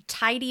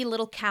tidy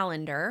little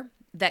calendar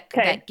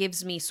that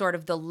gives me sort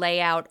of the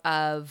layout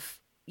of,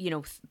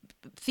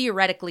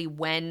 theoretically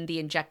when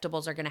the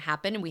injectables are going to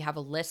happen, and we have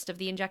a list of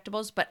the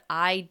injectables, but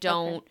I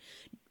don't.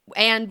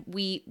 And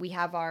we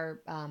have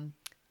our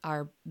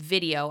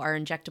video, our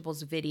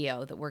injectables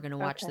video that we're going to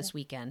watch this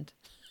weekend.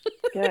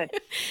 Good.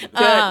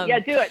 Yeah,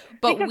 do it.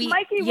 But because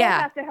Mikey will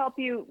have to help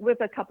you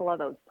with a couple of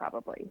those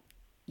probably.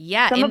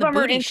 Yeah, some in of the them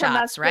booty are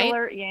shots,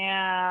 right?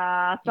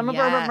 Yeah, some of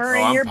them are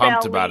in your belly. I'm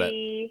pumped about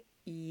it.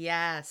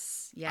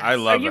 Yes. I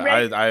love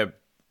it.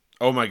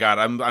 Oh my God,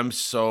 I'm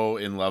so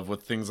in love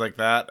with things like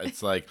that.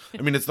 It's like,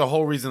 it's the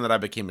whole reason that I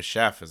became a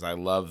chef, is I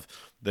love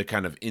the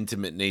kind of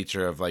intimate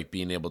nature of like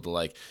being able to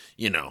like,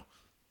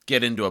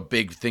 get into a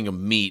big thing of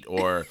meat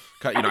or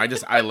cut,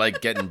 I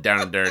like getting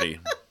down and dirty.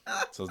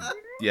 So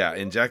yeah,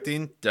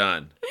 injecting,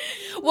 done.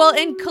 Well,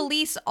 and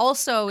Khalees,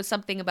 also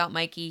something about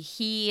Mikey,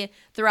 he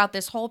throughout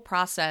this whole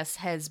process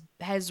has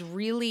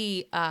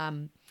really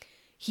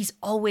he's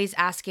always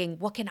asking,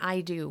 what can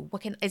I do?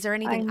 Is there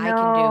anything I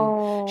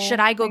can do?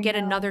 Should I go get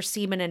another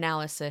semen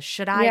analysis?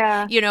 Should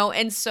I,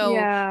 and so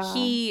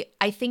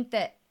I think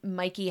that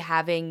Mikey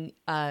having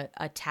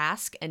a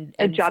task and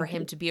for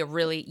him to be a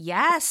really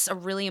important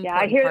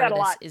part of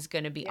this is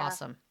going to be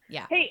awesome.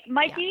 Yeah. Hey,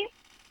 Mikey.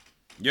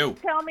 Yo.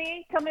 Tell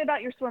me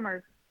about your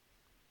swimmers.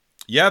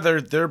 Yeah,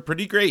 they're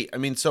pretty great. I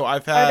mean, so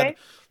I've Are had, they?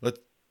 let,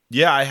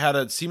 yeah, I had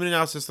a semen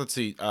analysis. Let's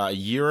see, a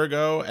year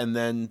ago, and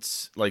then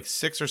like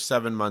 6 or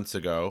 7 months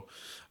ago,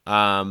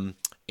 um,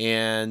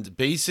 and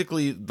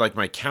basically, like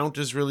my count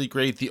is really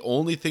great. The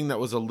only thing that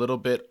was a little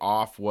bit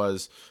off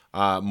was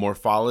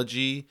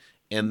morphology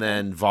and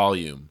then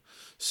volume.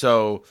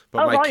 So,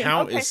 but Oh, my volume.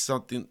 count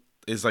Okay.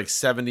 is like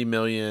 70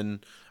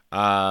 million.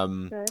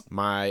 Good.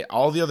 My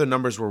all the other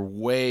numbers were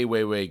way,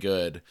 way, way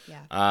good.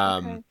 Yeah.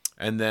 Okay.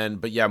 And then,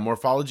 but yeah,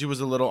 morphology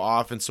was a little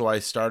off, and so I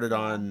started Yeah.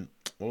 on,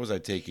 what was I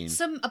taking?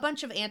 A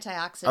bunch of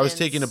antioxidants. I was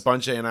taking a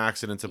bunch of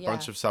antioxidants, a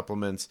bunch Yeah. of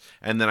supplements,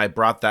 and then I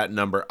brought that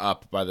number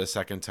up by the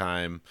second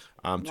time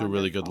to a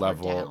really good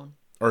Wonderful. Or level. down.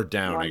 Or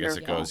down, I guess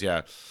it Wonderful. goes,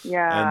 yeah.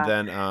 Yeah. And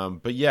then,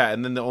 but yeah,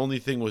 and then the only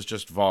thing was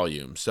just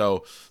volume.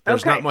 So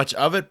there's not Okay. much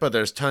of it, but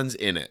there's tons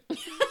in it.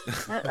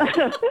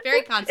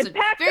 Very packed very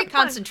a punch.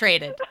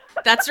 concentrated.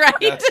 That's right.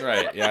 That's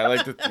right. Yeah,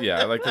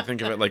 I like to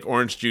think of it like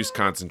orange juice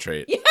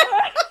concentrate.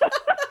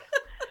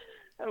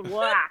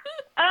 Wow.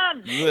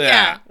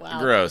 Yeah, wow.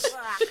 gross.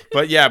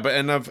 But yeah,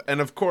 and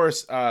of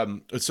course,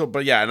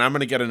 but yeah, and I'm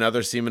gonna get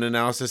another semen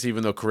analysis,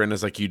 even though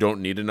Corinna's like, you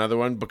don't need another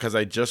one, because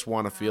I just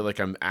want to feel like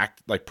I'm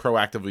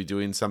proactively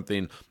doing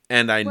something,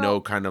 and I know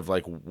kind of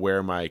like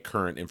where my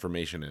current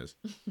information is.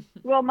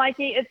 Well,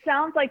 Mikey, it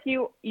sounds like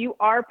you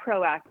are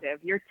proactive.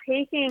 You're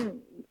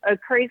taking a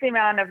crazy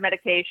amount of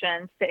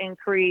medications to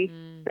increase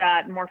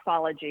that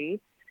morphology.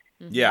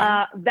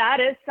 Yeah, That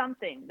is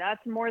something.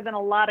 That's more than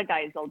a lot of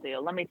guys will do.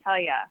 Let me tell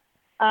you.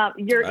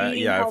 You're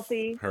eating yeah, I've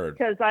healthy, heard.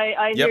 because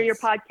I Yep. hear your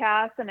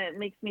podcast and it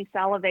makes me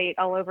salivate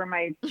all over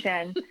my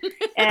chin.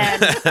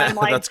 And I'm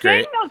like, That's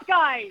great. dang those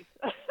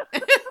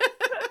guys.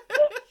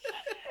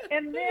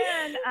 And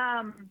then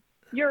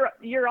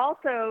you're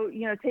also,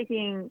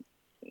 taking,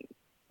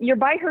 you're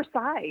by her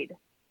side.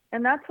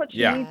 And that's what she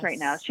Yeah. needs right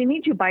now. She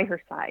needs you by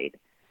her side.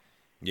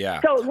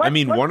 Yeah. So let's, I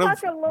mean, let's one of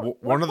talk a little,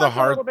 one of let's the talk a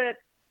hard. little bit.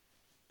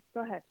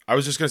 Go ahead. I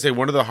was just gonna say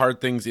one of the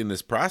hard things in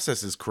this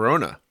process is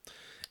Corona.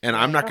 And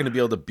I'm not going to be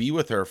able to be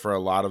with her for a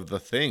lot of the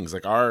things.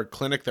 Like our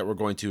clinic that we're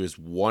going to is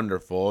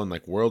wonderful and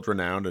like world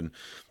renowned,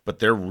 but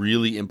they're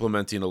really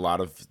implementing a lot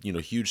of,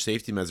 huge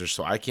safety measures.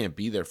 So I can't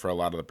be there for a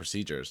lot of the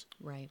procedures.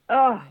 Right.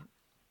 Oh, Right.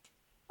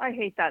 I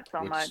hate that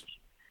so much.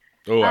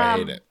 Oh, I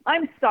hate it.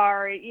 I'm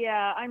sorry.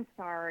 Yeah, I'm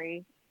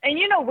sorry.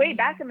 And way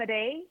back in the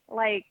day,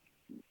 like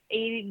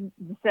 80,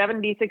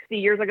 70, 60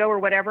 years ago or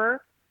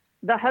whatever,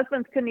 the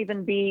husbands couldn't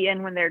even be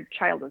in when their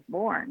child was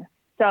born.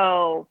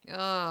 So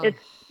Oh.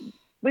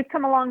 we've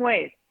come a long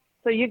ways.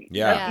 So you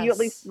Yes. at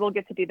least will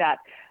get to do that.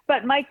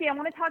 But Mikey, I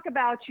want to talk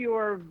about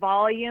your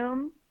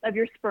volume of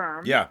your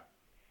sperm. Yeah.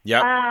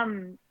 Yeah.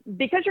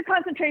 Because your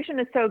concentration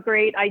is so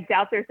great, I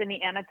doubt there's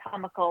any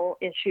anatomical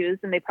issues,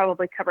 and they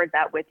probably covered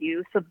that with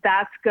you. So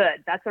that's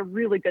good. That's a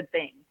really good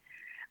thing.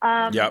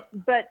 Yep.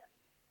 But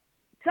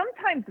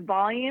sometimes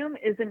volume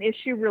is an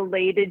issue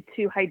related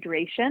to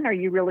hydration. Are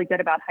you really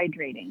good about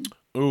hydrating?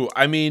 Ooh,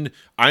 I mean,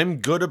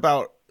 I'm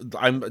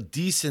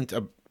decent.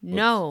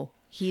 No,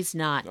 he's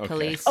not, Okay.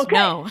 Khalees. Okay.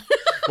 No.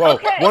 Well,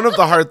 Okay. one of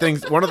the hard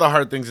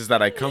things is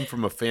that I come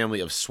from a family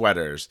of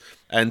sweaters.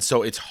 And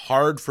so it's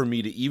hard for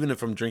me to, even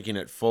if I'm drinking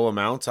at full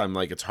amounts,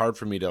 it's hard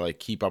for me to like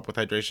keep up with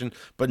hydration.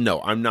 But no,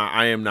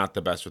 I am not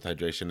the best with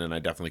hydration, and I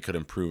definitely could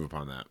improve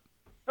upon that.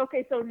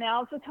 Okay, so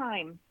now's the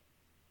time.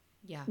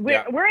 Yeah.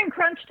 We're in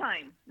crunch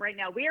time right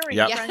now. We are in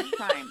Yep. crunch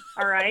time.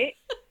 All right.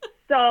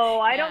 So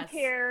I don't Yes.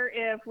 care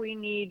if we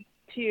need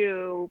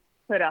to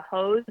put a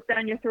hose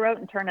down your throat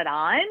and turn it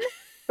on,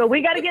 but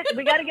we got to get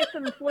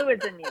some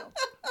fluids in you.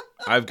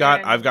 I've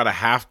got a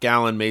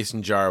half-gallon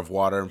mason jar of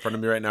water in front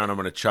of me right now, and I'm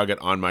going to chug it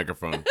on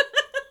microphone.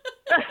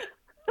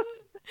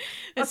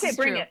 This Okay, is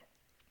bring true.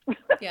 it.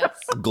 Yes.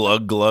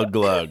 Glug, glug,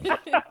 glug.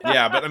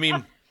 Yeah, but I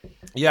mean,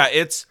 yeah,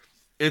 it's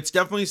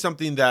definitely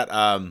something that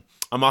I'm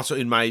also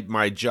in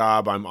my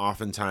job. I'm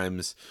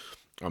oftentimes,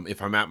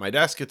 if I'm at my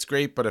desk, it's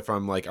great. But if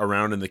I'm like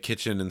around in the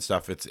kitchen and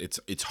stuff,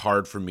 it's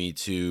hard for me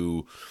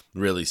to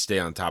really stay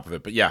on top of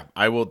it. But yeah,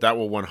 that will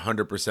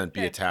 100%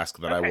 be a task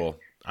that Okay.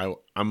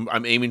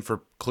 I'm aiming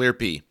for clear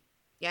P.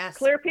 Yes.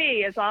 Clear P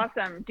is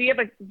awesome. Do you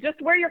have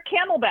just wear your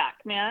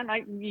Camelback, man?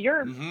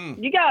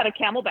 You got a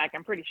Camelback,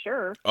 I'm pretty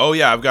sure. Oh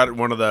yeah, I've got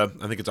one of the,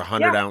 I think it's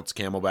 100 Yeah. ounce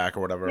Camelback or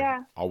whatever.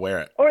 Yeah. I'll wear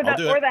it. Or I'll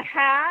do it. the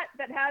hat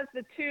that has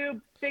the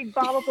two big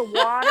bottles of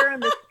water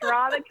and the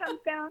straw that comes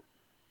down.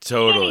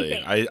 Totally.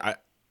 Anything.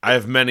 I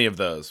have many of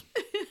those.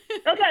 Okay,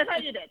 I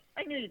thought you did.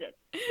 I knew you did.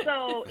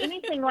 So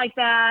anything like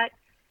that,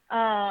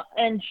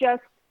 and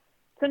just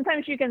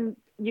sometimes you can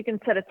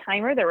set a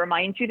timer that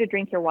reminds you to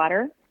drink your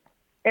water.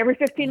 Every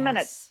 15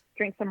 minutes,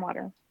 drink some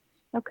water.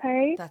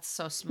 Okay, That's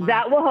so smart.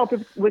 that will help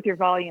with your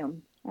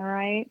volume. All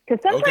right,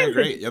 because sometimes Okay,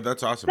 great. Yeah,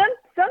 that's awesome.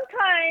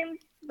 sometimes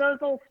those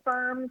old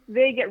sperms,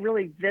 they get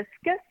really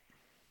viscous,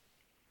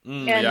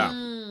 and Yeah.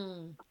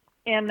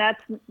 and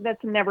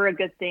that's never a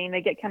good thing.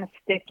 They get kind of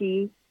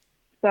sticky,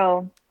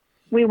 so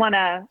we want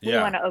to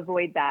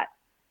avoid that.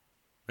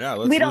 Yeah,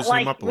 let's we don't loosen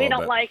them like up a little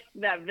bit. like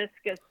that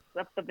viscous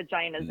up the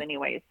vaginas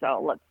anyway. So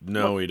let's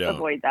we don't.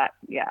 avoid that.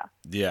 Yeah.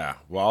 Yeah.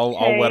 Well, I'll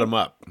Okay. wet them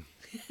up.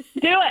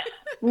 Do it.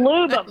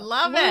 Lube them.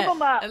 Love Lube it.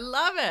 them up. I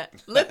love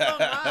it. Lube them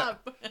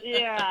up.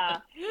 Yeah.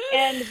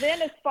 And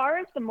then as far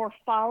as the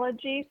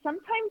morphology,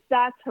 sometimes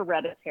that's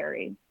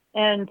hereditary.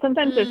 And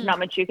sometimes there's not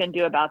much you can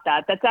do about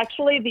that. That's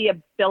actually the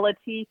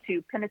ability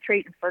to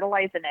penetrate and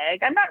fertilize an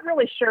egg. I'm not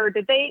really sure.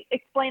 Did they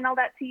explain all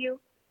that to you?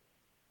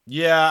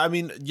 Yeah, I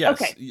mean,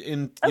 yes.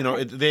 Okay.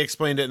 They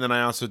explained it, and then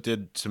I also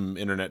did some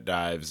internet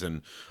dives,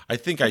 and I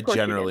think I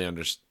generally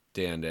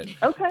understand it.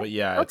 Okay. But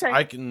yeah,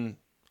 I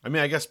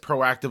guess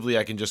proactively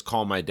I can just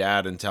call my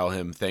dad and tell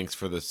him thanks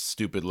for the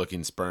stupid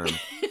looking sperm.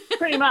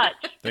 Pretty much.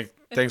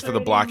 Thanks for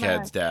the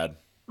blockheads, Dad.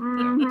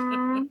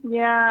 Mm-hmm.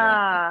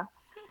 Yeah.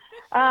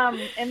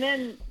 And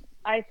then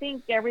I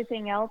think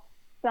everything else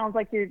sounds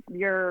like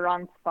you're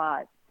on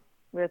spot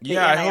with the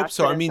I hope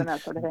so. I mean, and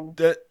that sort of thing.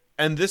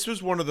 And this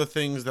was one of the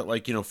things that,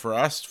 like, for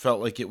us felt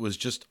like it was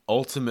just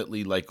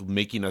ultimately like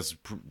making us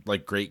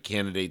like great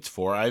candidates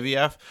for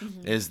IVF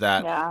is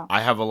that I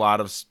have a lot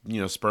of,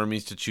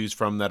 spermies to choose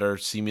from that are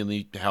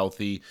seemingly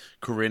healthy.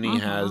 Corinne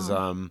has,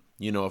 a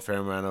fair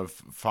amount of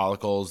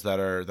follicles that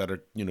are,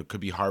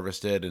 could be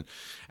harvested.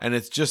 And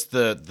it's just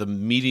the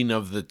meeting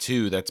of the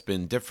two that's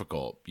been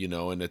difficult,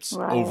 and it's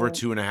over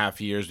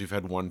 2.5 years. We've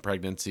had one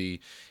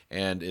pregnancy,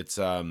 and it's,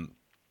 when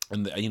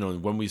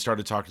we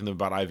started talking to them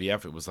about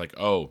IVF, it was like,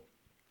 oh,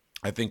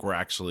 I think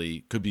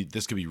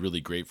this could be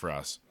really great for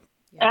us.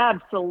 Yeah.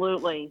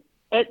 Absolutely.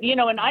 And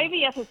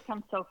IVF has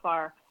come so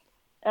far.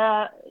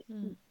 I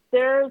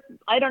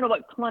don't know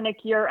what clinic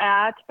you're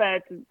at,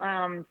 but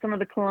some of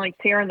the clinics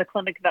here and the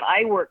clinic that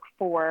I work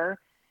for,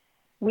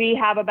 we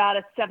have about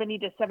a 70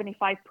 to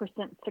 75%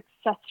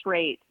 success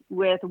rate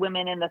with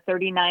women in the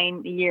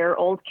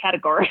 39-year-old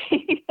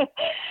category.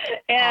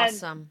 And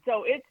awesome.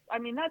 So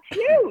that's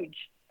huge.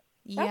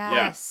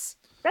 Yes.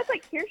 That's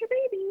like, here's your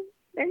baby.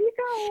 There you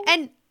go.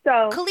 And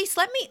so, Khalees,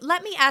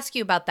 let me ask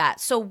you about that.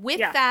 So with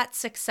that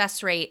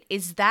success rate,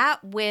 is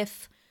that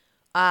with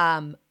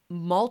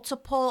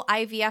multiple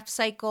IVF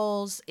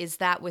cycles? Is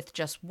that with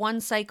just one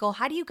cycle?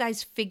 How do you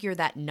guys figure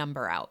that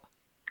number out?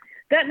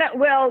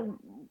 Well,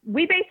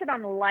 we base it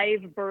on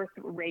live birth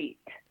rate.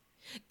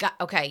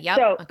 Okay. Yep.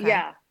 So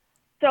okay.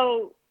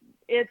 So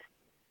it's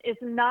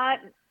not.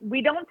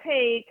 We don't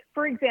take,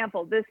 for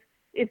example,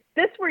 if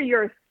this were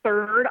your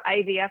third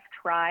IVF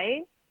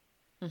try,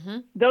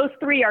 those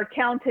 3 are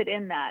counted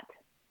in that.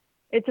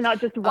 It's not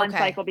just one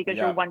cycle because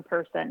you're one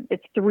person.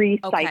 It's 3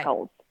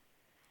 cycles.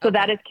 So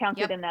that is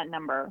counted in that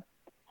number.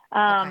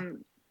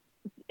 And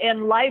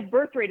live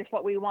birth rate is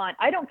what we want.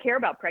 I don't care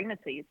about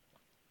pregnancies.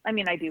 I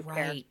mean, I do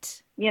care.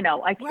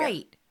 I care.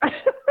 Right.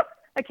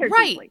 I care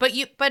deeply.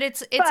 But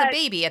it's a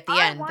baby at the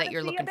end that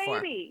you're looking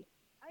for.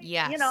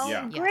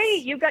 Yes.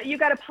 Great. You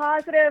got a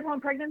positive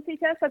home pregnancy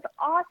test. That's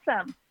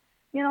awesome.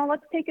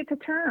 Let's take it to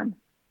term.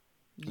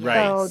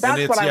 Right. So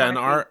that's what I want.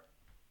 And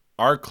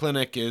our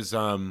clinic is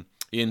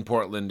in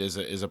Portland is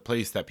a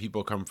place that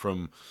people come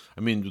from.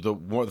 I mean,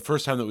 the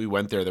first time that we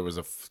went there was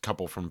a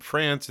couple from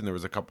France, and there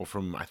was a couple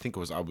from, I think it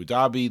was Abu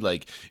Dhabi.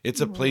 Like,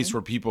 it's a place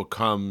where people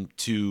come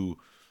to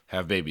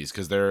have babies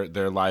because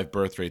their live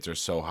birth rates are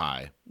so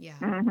high.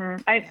 Yeah.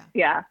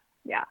 Yeah.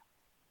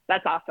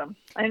 That's awesome.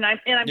 And I'm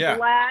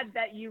glad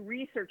that you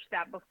researched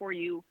that before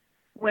you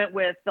went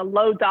with the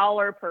low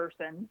dollar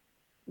person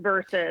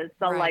versus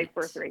the live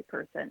birth rate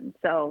person.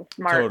 So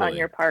smart on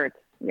your part.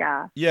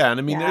 Yeah. Yeah, and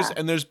I mean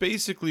there's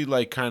basically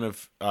like kind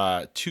of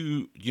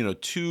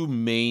two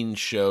main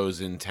shows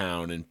in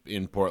town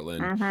in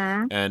Portland.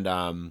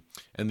 And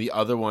the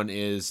other one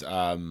is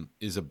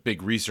a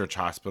big research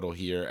hospital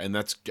here, and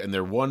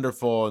they're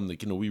wonderful, and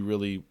we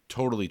really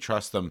totally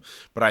trust them.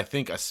 But I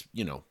think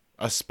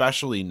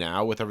especially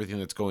now with everything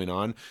that's going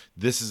on,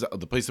 this is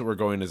the place that we're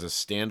going is a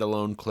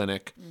standalone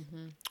clinic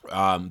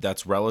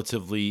that's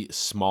relatively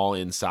small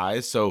in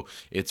size. So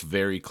it's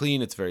very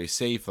clean. It's very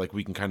safe. Like,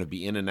 we can kind of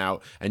be in and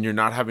out, and you're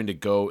not having to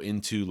go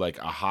into like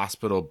a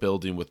hospital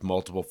building with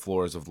multiple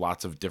floors of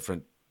lots of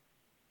different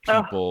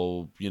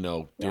people,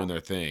 doing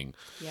their thing.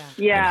 Yeah.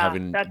 And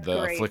having that's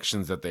the great.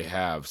 afflictions that they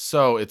have.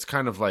 So it's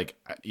kind of like,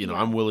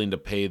 I'm willing to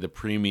pay the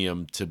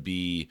premium to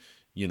be,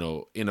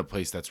 in a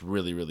place that's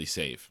really, really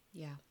safe.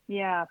 Yeah.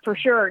 Yeah, for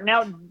sure.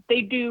 Now,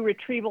 they do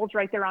retrievals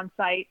right there on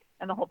site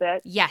and the whole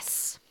bit?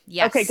 Yes.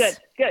 Okay, good.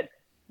 Yes.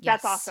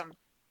 That's awesome.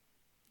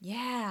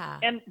 Yeah.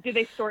 And do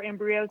they store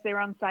embryos there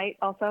on site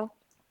also?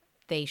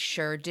 They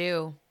sure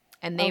do.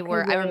 And I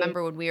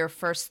remember when we were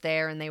first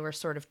there, and they were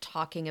sort of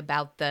talking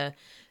about the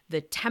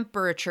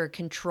temperature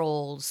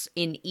controls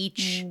in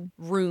each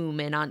room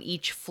and on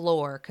each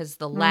floor, because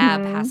the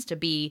lab has to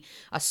be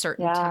a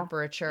certain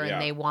temperature,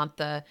 and they want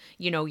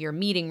your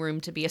meeting room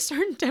to be a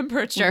certain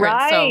temperature.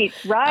 Right,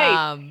 so,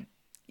 right.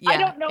 I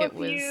don't know if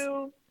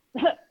you,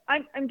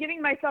 I'm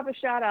giving myself a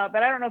shout out,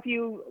 but I don't know if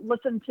you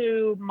listened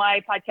to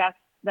my podcast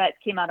that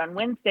came out on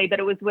Wednesday,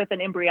 but it was with an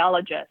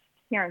embryologist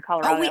here in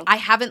Colorado. I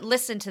haven't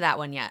listened to that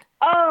one yet.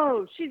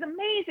 Oh, she's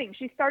amazing.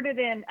 She started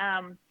in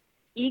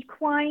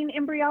equine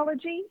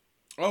embryology.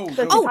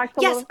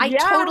 Yes,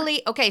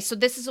 totally. Okay, so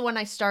this is the one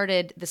I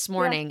started this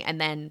morning,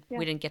 and then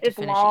we didn't get to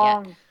finish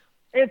it yet.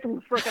 It's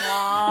freaking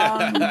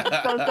long.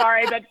 So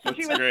sorry, but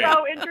she was great.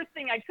 so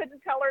interesting. I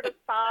couldn't tell her to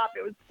stop.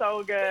 It was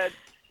so good.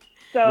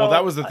 So Well,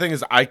 that was the thing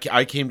is I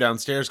came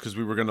downstairs because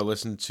we were going to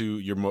listen to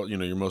your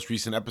most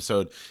recent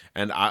episode,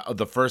 and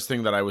the first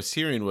thing that I was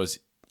hearing was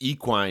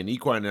equine,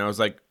 and I was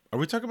like, are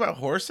we talking about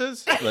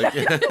horses? Like,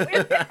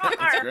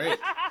 that's great.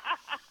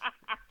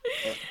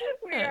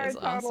 We That are is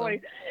awesome.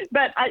 totally.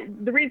 But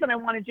the reason I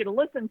wanted you to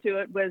listen to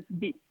it was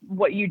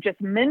what you just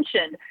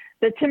mentioned,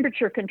 the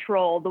temperature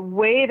control, the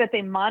way that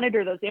they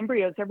monitor those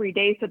embryos every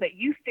day so that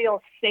you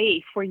feel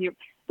safe for you.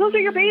 Those are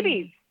your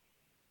babies.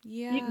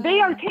 Yeah.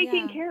 They are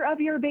taking care of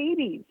your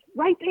babies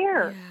right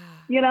there, Yeah.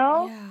 you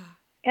know? Yeah.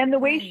 And the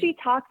way Right. she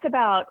talks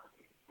about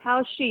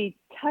how she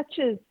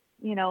touches,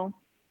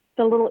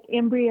 the little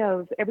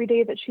embryos every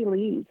day that she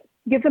leaves,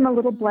 gives them a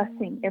little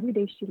blessing every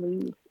day she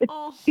leaves. It's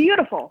Oh,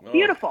 beautiful, Oh.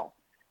 beautiful.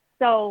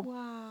 So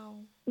wow.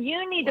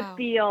 you need Wow. to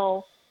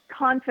feel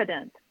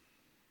confident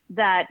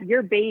that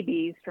your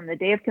babies from the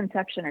day of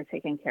conception are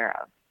taken care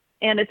of.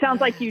 And it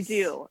sounds like you Yes.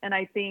 do. And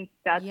I think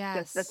that's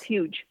Yes. that's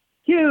huge,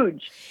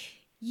 huge.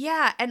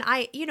 Yeah, and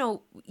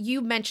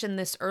you mentioned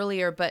this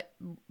earlier, but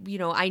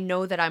I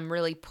know that I'm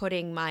really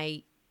putting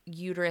my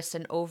uterus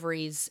and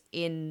ovaries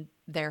in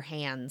their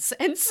hands,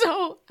 and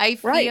so I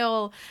Right.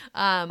 feel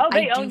Oh,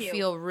 they I do own you.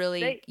 feel really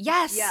They-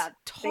 yes, yeah,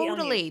 they own you.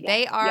 totally.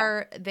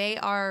 Yeah, They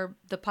are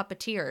the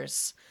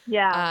puppeteers.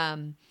 Yeah.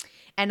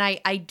 And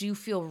I do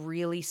feel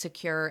really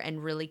secure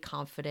and really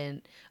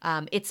confident.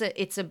 It's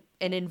an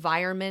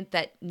environment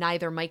that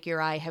neither Mikey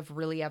or I have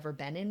really ever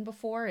been in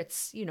before.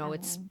 It's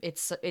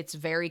it's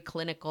very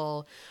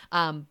clinical,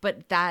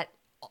 but that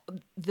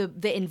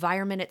the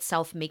environment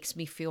itself makes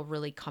me feel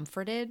really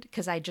comforted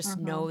because I just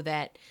know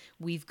that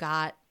we've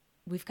got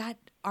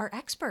our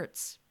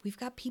experts. We've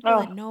got people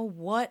that know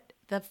what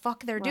the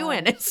fuck they're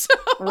doing. And so,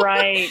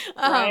 Right.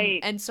 Right.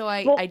 And so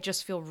Well- I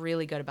just feel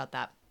really good about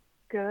that.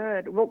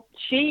 Good. Well,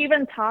 she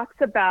even talks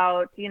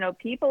about,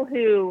 people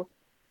who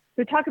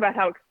talk about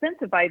how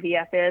expensive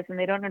IVF is and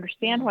they don't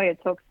understand why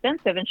it's so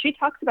expensive. And she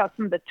talks about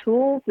some of the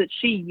tools that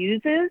she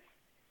uses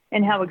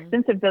and how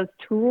expensive those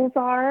tools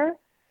are.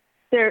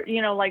 They're,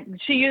 like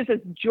she uses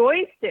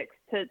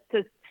joysticks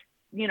to,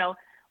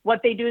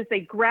 what they do is they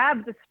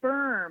grab the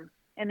sperm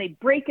and they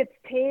break its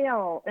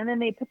tail and then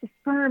they put the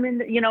sperm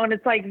in, and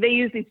it's like they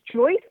use these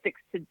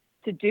joysticks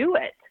to do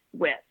it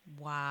with.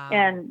 Wow.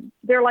 And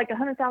they're like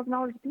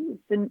 $100,000 a piece.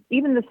 And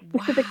even the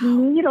specific Wow.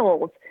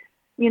 needles,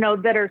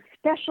 that are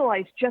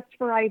specialized just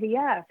for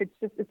IVF,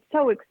 it's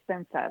so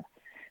expensive.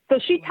 So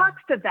she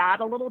talks to that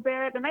a little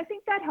bit. And I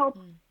think that helps,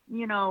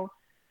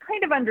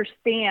 kind of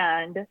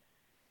understand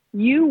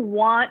you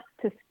want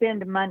to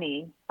spend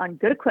money on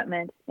good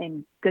equipment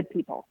and good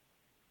people.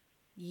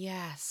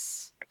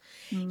 Yes.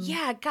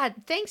 Yeah, God,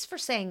 thanks for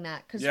saying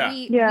that because Yeah.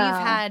 we've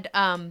Yeah.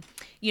 had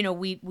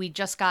we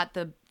just got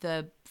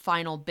the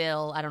final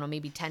bill, I don't know,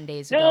 maybe 10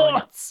 days ago, and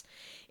Ugh.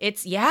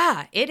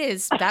 it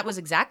is. That was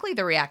exactly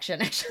the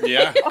reaction actually.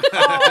 Yeah.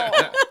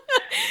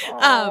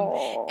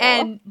 Oh.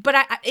 But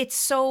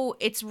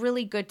it's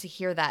really good to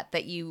hear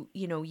that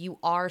you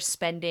are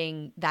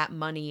spending that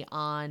money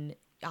on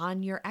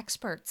your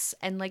experts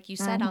and like you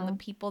said on the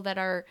people that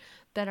are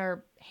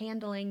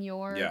handling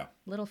your Yeah.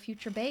 little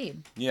future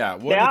babe. Yeah,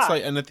 well, Yeah. it's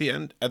like, and at the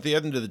end of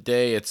the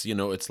day, it's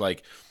it's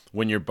like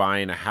when you're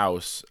buying a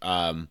house,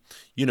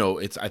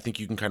 it's I think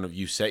you can kind of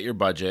you set your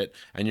budget,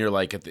 and you're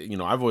like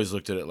I've always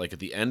looked at it like at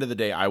the end of the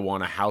day, I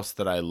want a house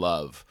that I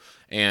love,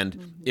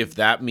 and if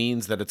that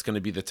means that it's going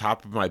to be the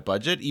top of my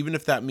budget, even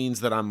if that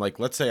means that I'm like,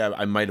 let's say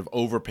I might have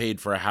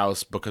overpaid for a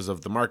house because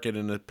of the market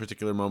in a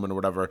particular moment or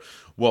whatever.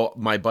 Well,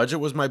 my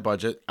budget was my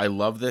budget. I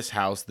love this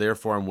house,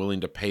 therefore I'm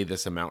willing to pay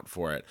this amount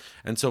for it.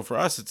 And so for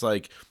us, it's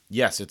like,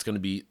 yes, it's going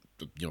to be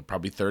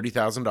probably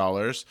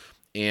 $30,000,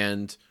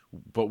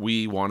 but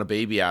we want a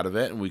baby out of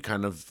it, and we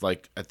kind of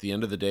like at the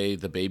end of the day,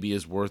 the baby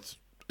is worth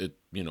it,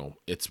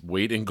 its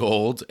weight in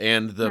gold,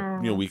 and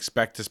we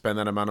expect to spend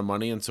that amount of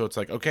money, and so it's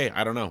like, okay,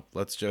 I don't know,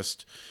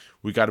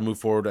 we got to move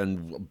forward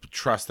and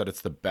trust that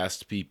it's the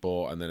best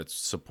people, and that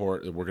it's we're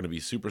going to be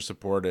super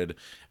supported,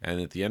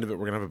 and at the end of it,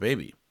 we're going to have a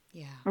baby.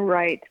 Yeah.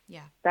 Right.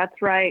 Yeah.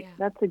 That's right. Yeah.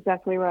 That's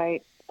exactly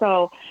right.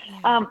 So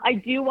I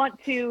do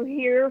want to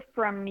hear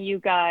from you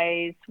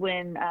guys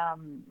when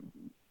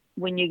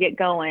you get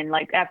going,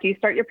 like after you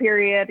start your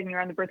period and you're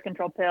on the birth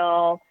control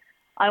pill.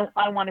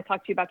 I want to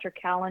talk to you about your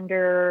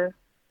calendar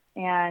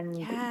and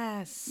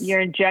Yes. your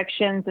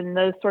injections and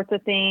those sorts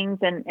of things.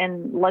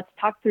 And let's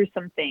talk through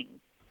some things,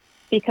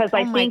 because Oh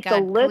I my think God,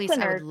 the please, I would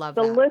listeners, love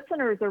the that.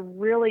 listeners are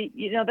really,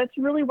 that's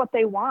really what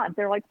they want.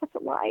 They're like, what's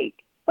it like?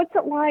 What's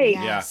it like?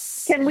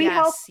 Yes. Can we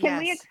help? Yes, Can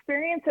we yes.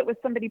 experience it with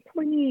somebody,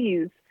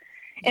 please?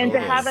 And to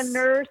have a Yes.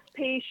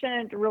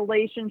 nurse-patient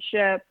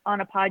relationship on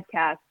a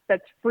podcast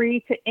that's free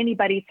to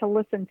anybody to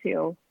listen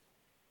to.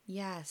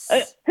 Yes.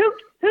 Who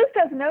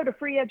says no to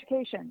free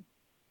education?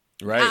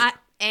 Right.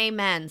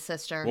 Amen,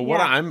 sister. Well,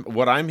 Yeah.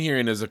 what I'm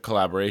hearing is a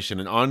collaboration,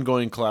 an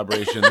ongoing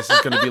collaboration. This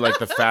is going to be like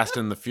the Fast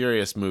and the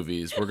Furious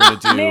movies. We're going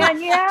to do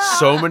Man, yeah.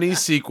 so many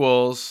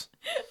sequels.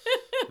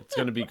 It's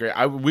gonna be great.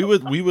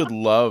 We would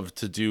love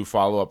to do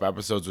follow-up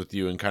episodes with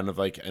you and kind of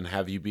like and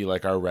have you be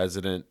like our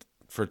resident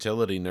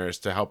fertility nurse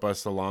to help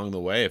us along the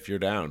way if you're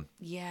down.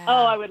 Yeah.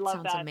 Oh, I would love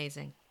Sounds that.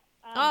 amazing.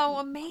 Oh,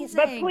 amazing.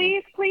 But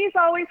please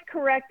always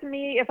correct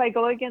me if I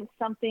go against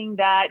something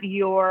that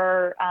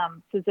your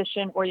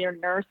physician or your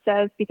nurse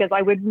says, because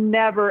I would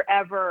never,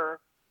 ever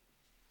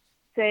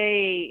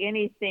say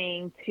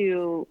anything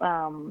to,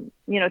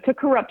 to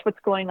corrupt what's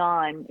going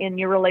on in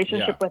your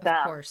relationship with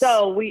them. course.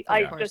 So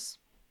Of course.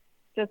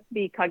 just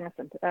be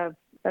cognizant of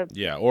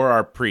Yeah, or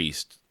our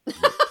priest.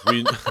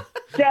 We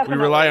definitely.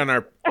 we rely on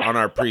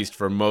our priest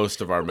for most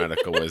of our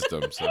medical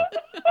wisdom. So,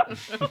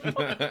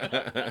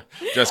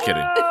 just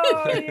kidding.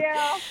 Oh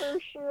yeah, for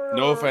sure.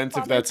 No offense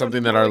if that's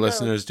something that our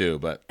listeners do,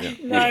 but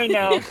yeah. I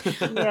know.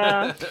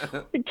 Yeah.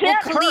 It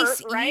can't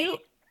Khalees, hurt, right?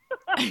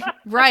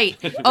 Right.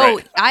 Right. Oh,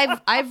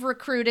 I've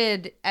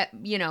recruited,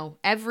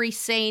 every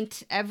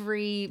saint,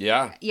 every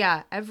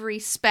every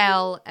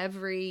spell,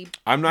 every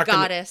I'm not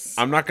goddess.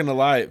 I'm not gonna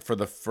lie. For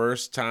the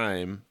first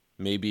time,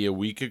 maybe a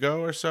week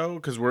ago or so,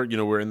 because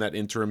we're in that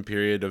interim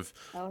period of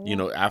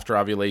after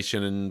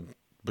ovulation and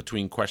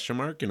between question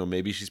mark,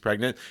 maybe she's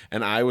pregnant.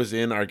 And I was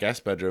in our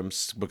guest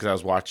bedrooms because I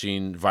was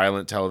watching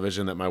violent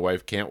television that my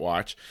wife can't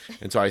watch,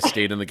 and so I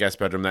stayed in the guest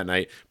bedroom that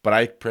night. But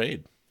I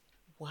prayed.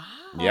 Wow.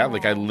 Yeah,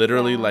 like I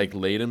literally like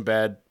laid in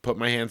bed, put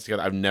my hands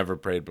together. I've never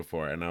prayed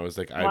before, and I was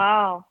like,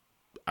 Wow.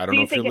 I don't Do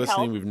know you if you're think it listening.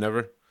 helped? We've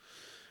never. Did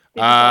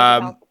you feel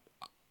it helped?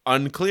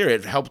 Unclear.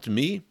 It helped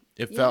me.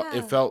 It felt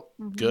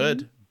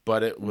good,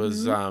 but it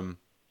was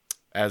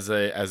as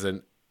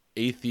an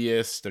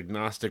atheist,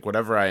 agnostic,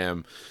 whatever I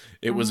am,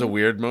 it was a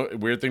weird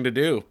thing to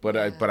do. But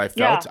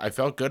I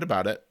felt good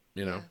about it.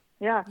 Yeah,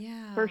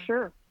 Yeah. for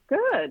sure.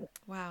 Good.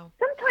 Wow.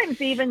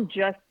 Sometimes even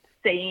just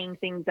saying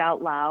things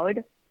out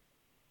loud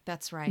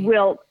That's right.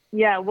 will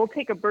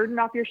take a burden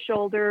off your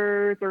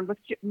shoulders or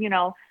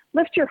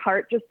lift your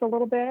heart just a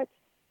little bit.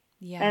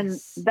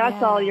 Yes. And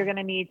that's all you're going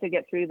to need to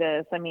get through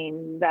this. I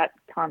mean, that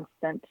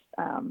constant,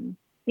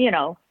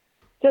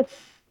 just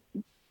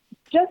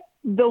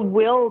the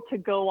will to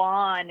go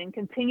on and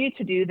continue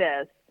to do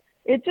this.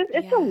 It's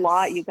a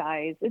lot, you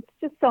guys. It's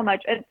just so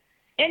much.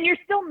 And you're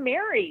still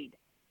married.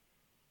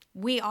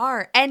 We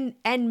are. And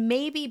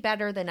maybe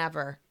better than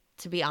ever,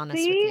 to be honest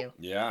with you.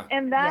 Yeah.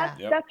 And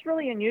that's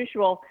really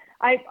unusual.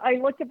 I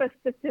looked up a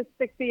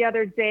statistic the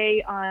other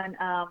day on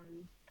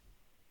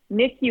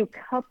NICU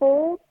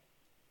couples.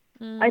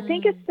 I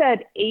think it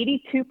said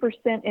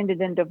 82% ended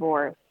in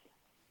divorce.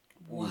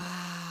 Wow.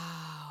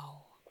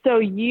 So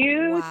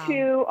you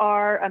two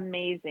are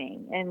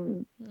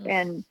amazing,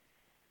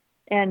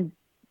 and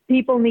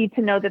people need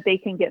to know that they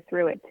can get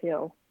through it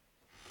too.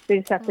 They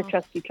just have to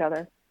trust each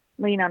other,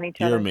 lean on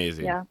each other. You're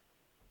amazing. Yeah.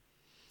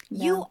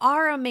 You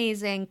are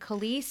amazing,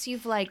 Khalees.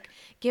 You've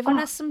given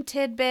us some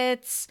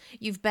tidbits.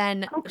 You've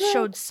been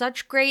showed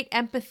such great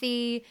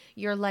empathy.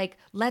 You're like,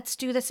 let's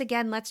do this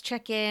again. Let's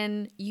check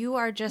in. You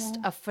are just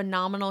a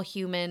phenomenal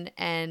human,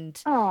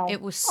 and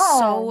it was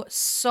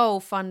so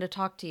fun to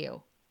talk to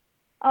you.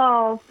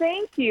 Oh,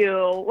 thank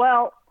you.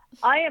 Well,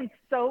 I am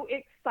so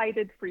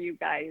excited for you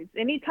guys.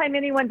 Anytime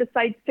anyone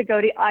decides to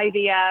go to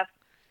IVF,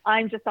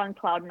 I'm just on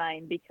cloud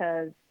 9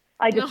 because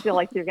I just feel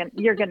like it's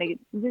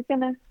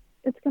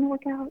gonna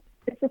work out.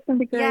 It's just gonna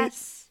be great.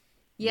 Yes.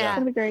 Yeah. It's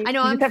gonna be great. I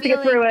know. You just have to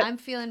get through it. I'm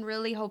feeling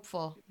really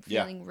hopeful.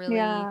 Feeling really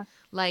Yeah.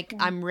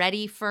 I'm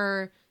ready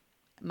for.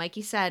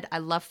 Mikey said, I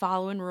love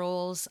following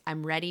rules.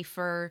 I'm ready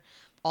for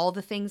all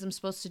the things I'm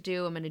supposed to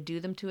do. I'm going to do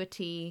them to a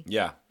T.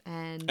 Yeah.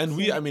 And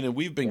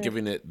we've been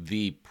giving it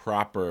the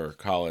proper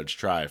college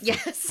try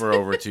for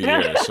over 2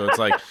 years. So it's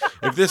like,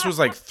 if this was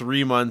like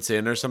 3 months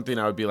in or something,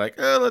 I would be like,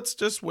 let's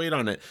just wait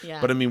on it. Yeah.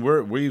 But I mean,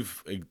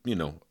 we've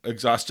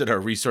exhausted our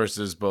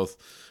resources both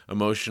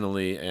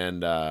emotionally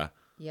and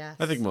yes.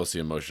 I think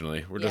mostly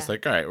emotionally. We're just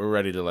like, all right, we're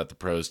ready to let the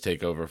pros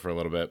take over for a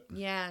little bit.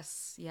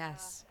 Yes.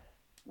 Yes.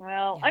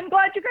 Well, I'm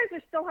glad you guys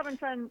are still having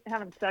fun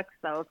having sex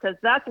though, because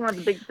that's one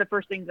of the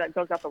first things that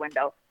goes out the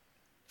window.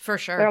 For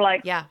sure. They're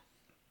like, yeah.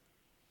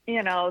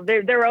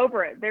 They're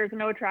over it. There's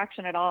no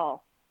attraction at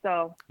all.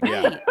 So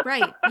yeah,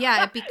 right.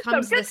 Yeah, it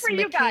becomes So good this for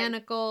you guys.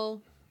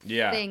 mechanical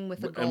thing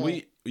with a goal.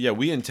 And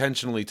we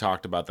intentionally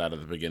talked about that at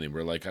the beginning.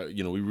 We're like,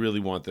 we really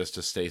want this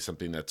to stay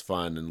something that's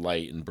fun and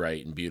light and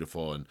bright and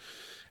beautiful,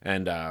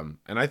 and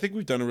I think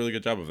we've done a really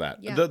good job of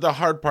that. Yeah. The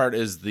hard part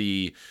is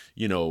the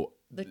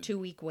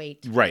 2-week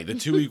wait. Right, the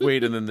 2-week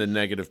wait and then the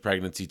negative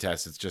pregnancy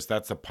test. It's just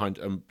that's a punch,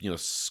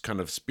 kind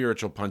of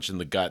spiritual punch in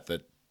the gut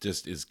that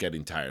just is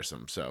getting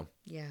tiresome. So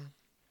yeah,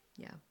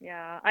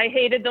 I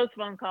hated those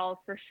phone calls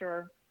for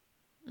sure.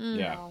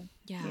 Yeah.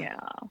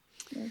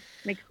 It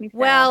makes me sad.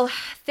 Well,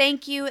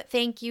 thank you.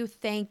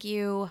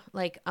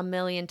 Like a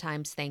million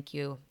times, thank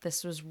you.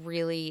 This was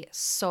really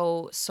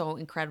so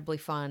incredibly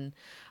fun.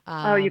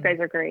 You guys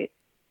are great.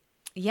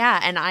 Yeah,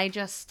 and I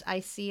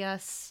see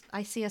us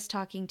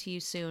talking to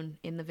you soon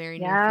in the very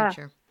near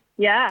future.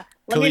 Yeah,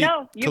 let me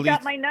know. You've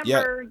got Khalees, my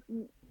number.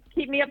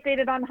 Keep me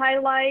updated on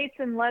highlights,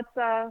 and let's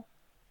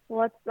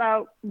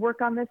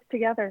work on this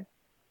together.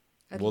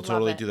 We'll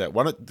totally do that.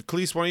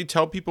 Khalees, why don't you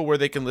tell people where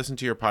they can listen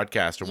to your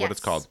podcast or what it's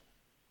called?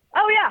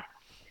 Oh, yeah.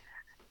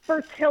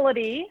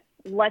 Fertility,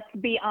 Let's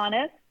Be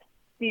Honest.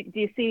 Do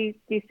you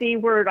see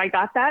where I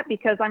got that?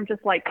 Because I'm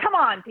just like, come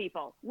on,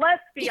 people,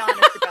 let's be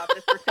honest about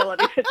this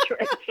fertility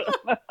situation.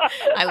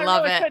 I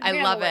love it.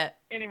 I love it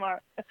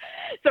anymore.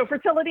 So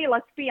Fertility,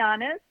 Let's Be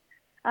Honest,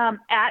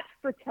 at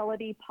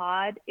Fertility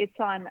Pod. It's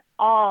on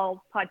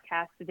all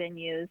podcast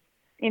venues,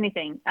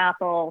 anything,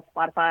 Apple,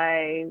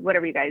 Spotify,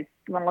 whatever you guys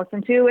want to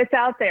listen to, it's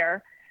out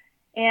there.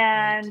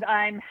 And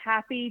I'm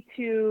happy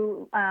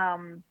to,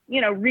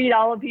 read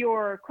all of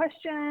your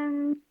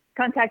questions,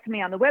 contact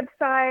me on the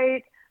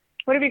website.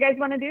 Whatever you guys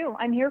want to do,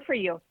 I'm here for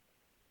you.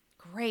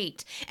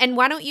 Great. And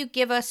why don't you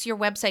give us your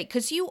website?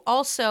 Because you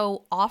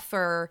also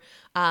offer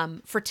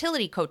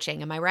fertility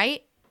coaching. Am I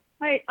right?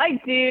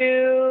 I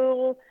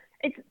do.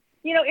 It's,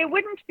 it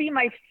wouldn't be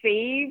my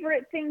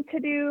favorite thing to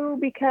do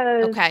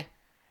because,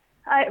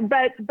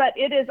 but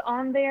it is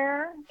on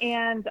there.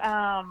 And,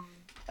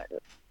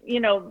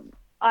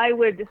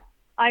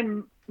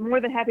 I'm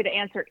more than happy to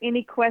answer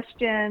any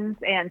questions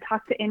and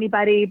talk to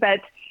anybody,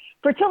 but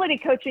fertility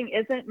coaching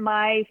isn't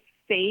my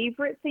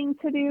favorite thing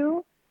to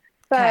do,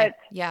 but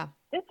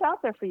it's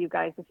out there for you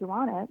guys if you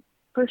want it,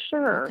 for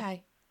sure.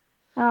 Okay.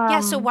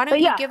 So why don't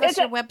you give us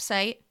your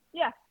website?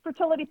 Yeah,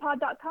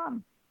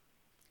 fertilitypod.com.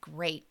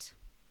 Great.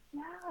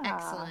 Yeah.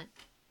 Excellent.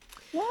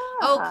 Yeah.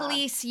 Oh,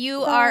 Khalees,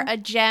 you are a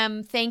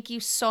gem. Thank you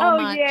so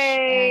much.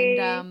 Yay.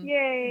 And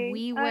yay.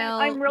 We will.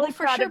 I'm really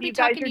proud of you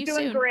guys. You're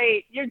doing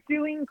great. You're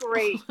doing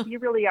great. You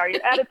really are.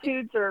 Your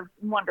attitudes are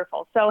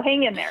wonderful. So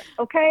hang in there,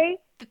 okay?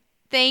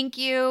 Thank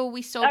you.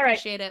 We so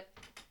appreciate it.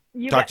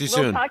 Talk to you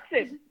soon. We'll talk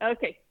soon.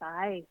 Okay.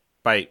 Bye.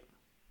 Bye.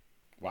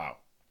 Wow.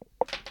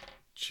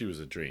 She was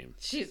a dream.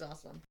 She's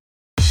awesome.